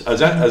always,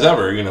 as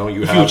ever.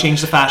 If you change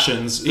the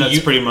fashions,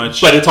 that's pretty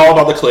much. But it's all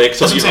about the clique.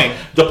 So that's what I'm saying.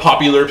 The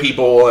popular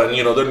people, and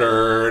the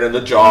nerd, and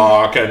the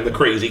jock, and the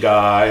crazy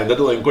guy, and the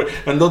delinquent,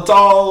 and it's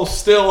all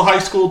still high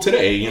school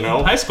today.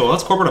 High school.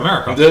 That's corporate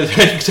America.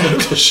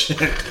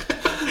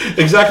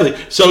 Exactly.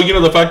 So,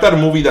 the fact that a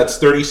movie that's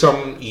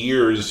 30-some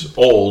years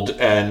old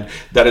and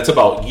that it's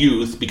about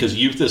youth, because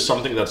youth is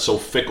something that's so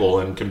fickle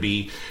and can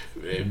be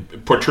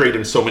portrayed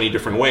in so many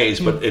different ways,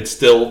 but it's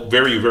still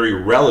very, very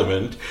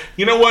relevant.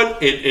 You know what?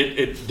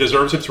 It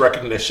deserves its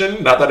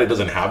recognition. Not that it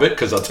doesn't have it,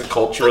 because that's a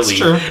culturally...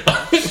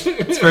 That's true.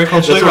 It's very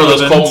culturally relevant.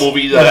 That's one of those cult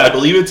movies that I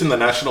believe it's in the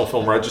National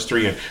Film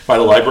Registry and by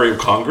the Library of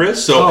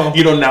Congress. So,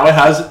 now it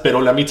has, pero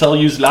let me tell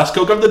you, Last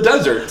Coke of the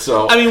Desert.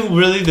 So, I mean,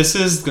 really, this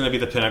is going to be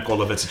the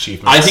pinnacle of its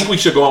achievements. I think we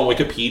should go on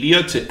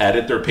Wikipedia to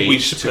edit their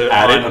page, to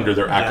add it under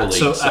their accolades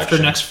So section. after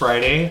next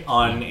Friday,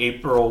 on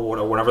April,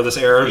 whenever this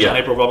airs, on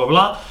April blah, blah,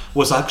 blah,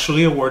 was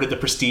actually awarded the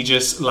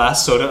prestigious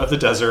Last Soda of the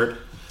Desert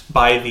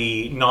by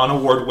the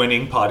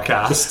non-award-winning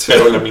podcast.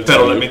 Pero let me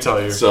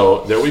tell you.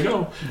 So there we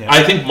go. Yeah.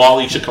 I think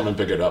Molly should come and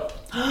pick it up.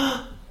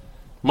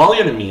 Molly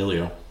and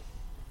Emilio.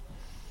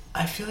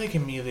 I feel like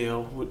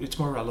Emilio, it's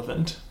more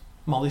relevant.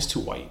 Molly's too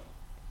white.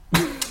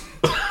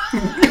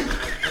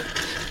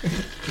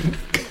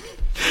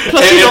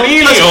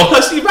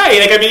 Right,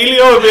 like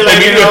Emilio would be like,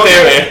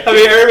 Esteve. I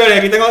mean, everybody,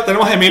 aquí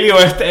tenemos Emilio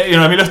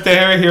Emilio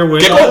Esteve here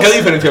with ¿Qué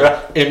diferencia,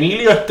 verdad?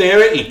 Emilio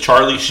Esteve y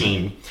Charlie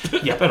Sheen.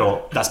 Yeah,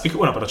 pero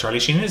pero Charlie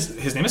Sheen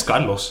his name is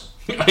Carlos.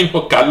 I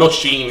know, Carlos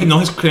Sheen. No,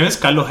 his name is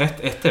Carlos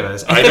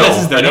Esteves. I know,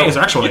 is his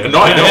actual name.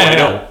 No, I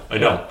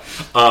know.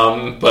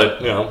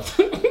 But,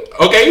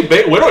 okay,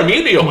 bueno,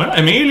 Emilio.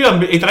 Emilio,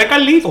 y trae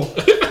Carlitos.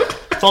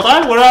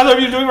 Total, what are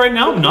you doing right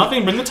now?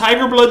 Nothing. Bring the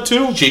tiger blood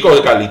too. Chico,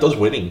 Carlitos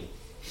winning.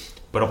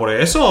 Pero por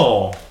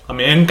eso, a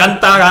mí me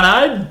encanta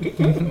ganar.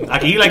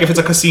 Aquí, like if it's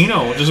a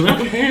casino. Just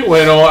okay,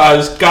 bueno,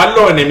 as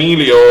Carlo and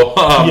Emilio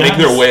make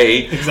their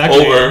way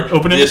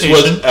over, this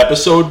was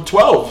episode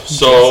 12.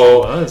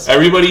 So,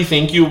 everybody,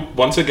 thank you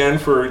once again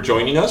for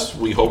joining us.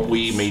 We hope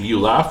we made you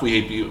laugh.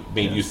 We hope you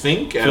made you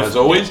think. And as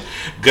always,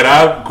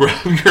 grab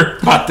your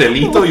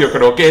pastelito, your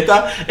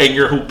croqueta, and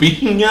your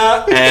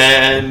jupiña,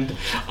 and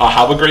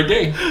have a great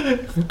day.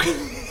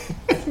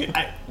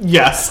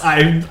 Yes,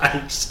 I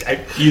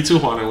you too,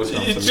 Juan, in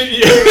Wisconsin.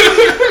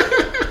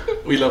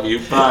 We love you.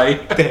 Bye.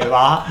 Te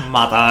va a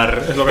matar,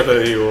 es lo que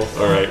te digo.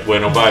 All right,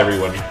 bueno, bye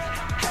everyone.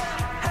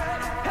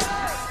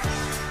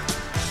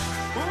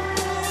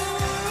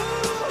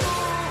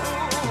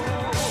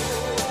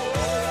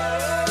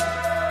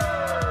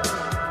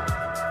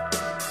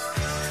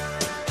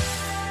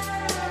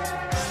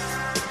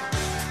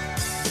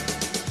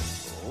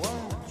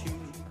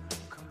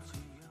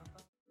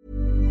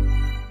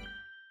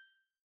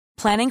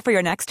 Planning for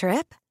your next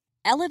trip?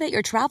 Elevate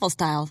your travel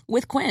style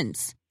with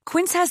Quince.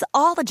 Quince has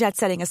all the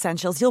jet-setting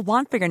essentials you'll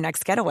want for your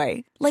next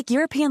getaway, like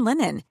European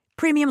linen,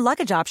 premium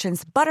luggage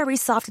options, buttery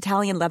soft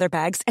Italian leather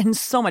bags, and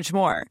so much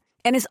more.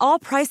 And is all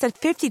priced at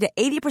 50 to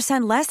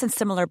 80% less than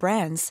similar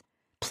brands.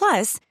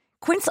 Plus,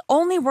 Quince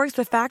only works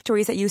with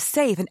factories that use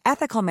safe and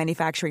ethical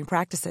manufacturing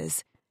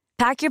practices.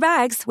 Pack your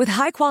bags with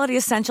high-quality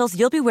essentials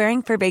you'll be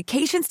wearing for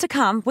vacations to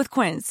come with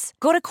Quince.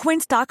 Go to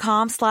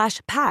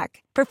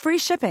quince.com/pack for free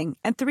shipping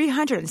and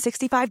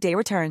 365-day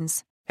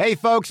returns. Hey,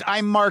 folks,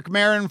 I'm Mark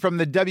Maron from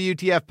the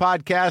WTF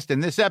Podcast,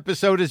 and this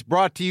episode is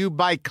brought to you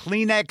by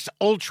Kleenex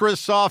Ultra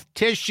Soft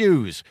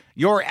Tissues,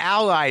 your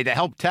ally to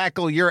help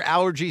tackle your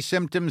allergy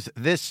symptoms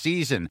this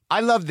season. I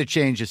love the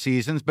change of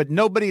seasons, but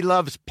nobody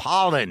loves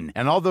pollen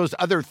and all those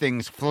other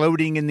things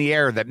floating in the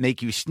air that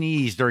make you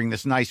sneeze during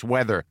this nice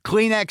weather.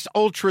 Kleenex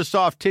Ultra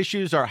Soft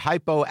Tissues are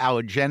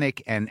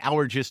hypoallergenic and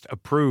allergist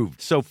approved,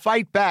 so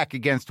fight back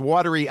against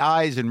watery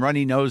eyes and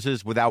runny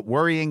noses without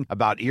worrying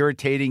about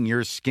irritating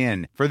your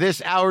skin. For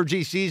this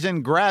allergy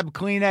season, grab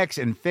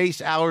Kleenex and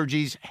face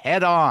allergies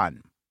head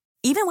on.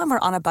 Even when we're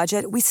on a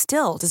budget, we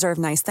still deserve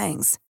nice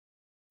things.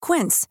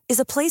 Quince is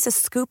a place to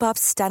scoop up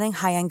stunning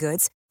high-end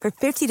goods for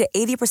 50 to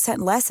 80%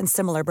 less than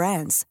similar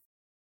brands.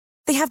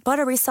 They have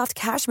buttery soft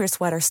cashmere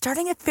sweaters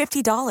starting at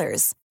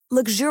 $50,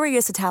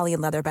 luxurious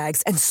Italian leather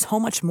bags, and so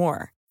much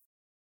more.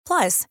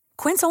 Plus,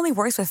 Quince only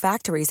works with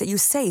factories that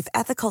use safe,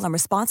 ethical, and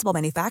responsible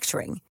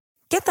manufacturing.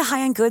 Get the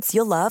high-end goods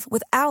you'll love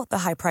without the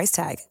high price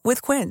tag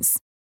with Quince.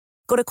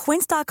 Go to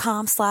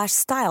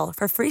quince.com/style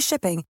for free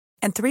shipping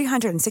and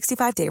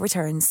 365-day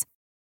returns.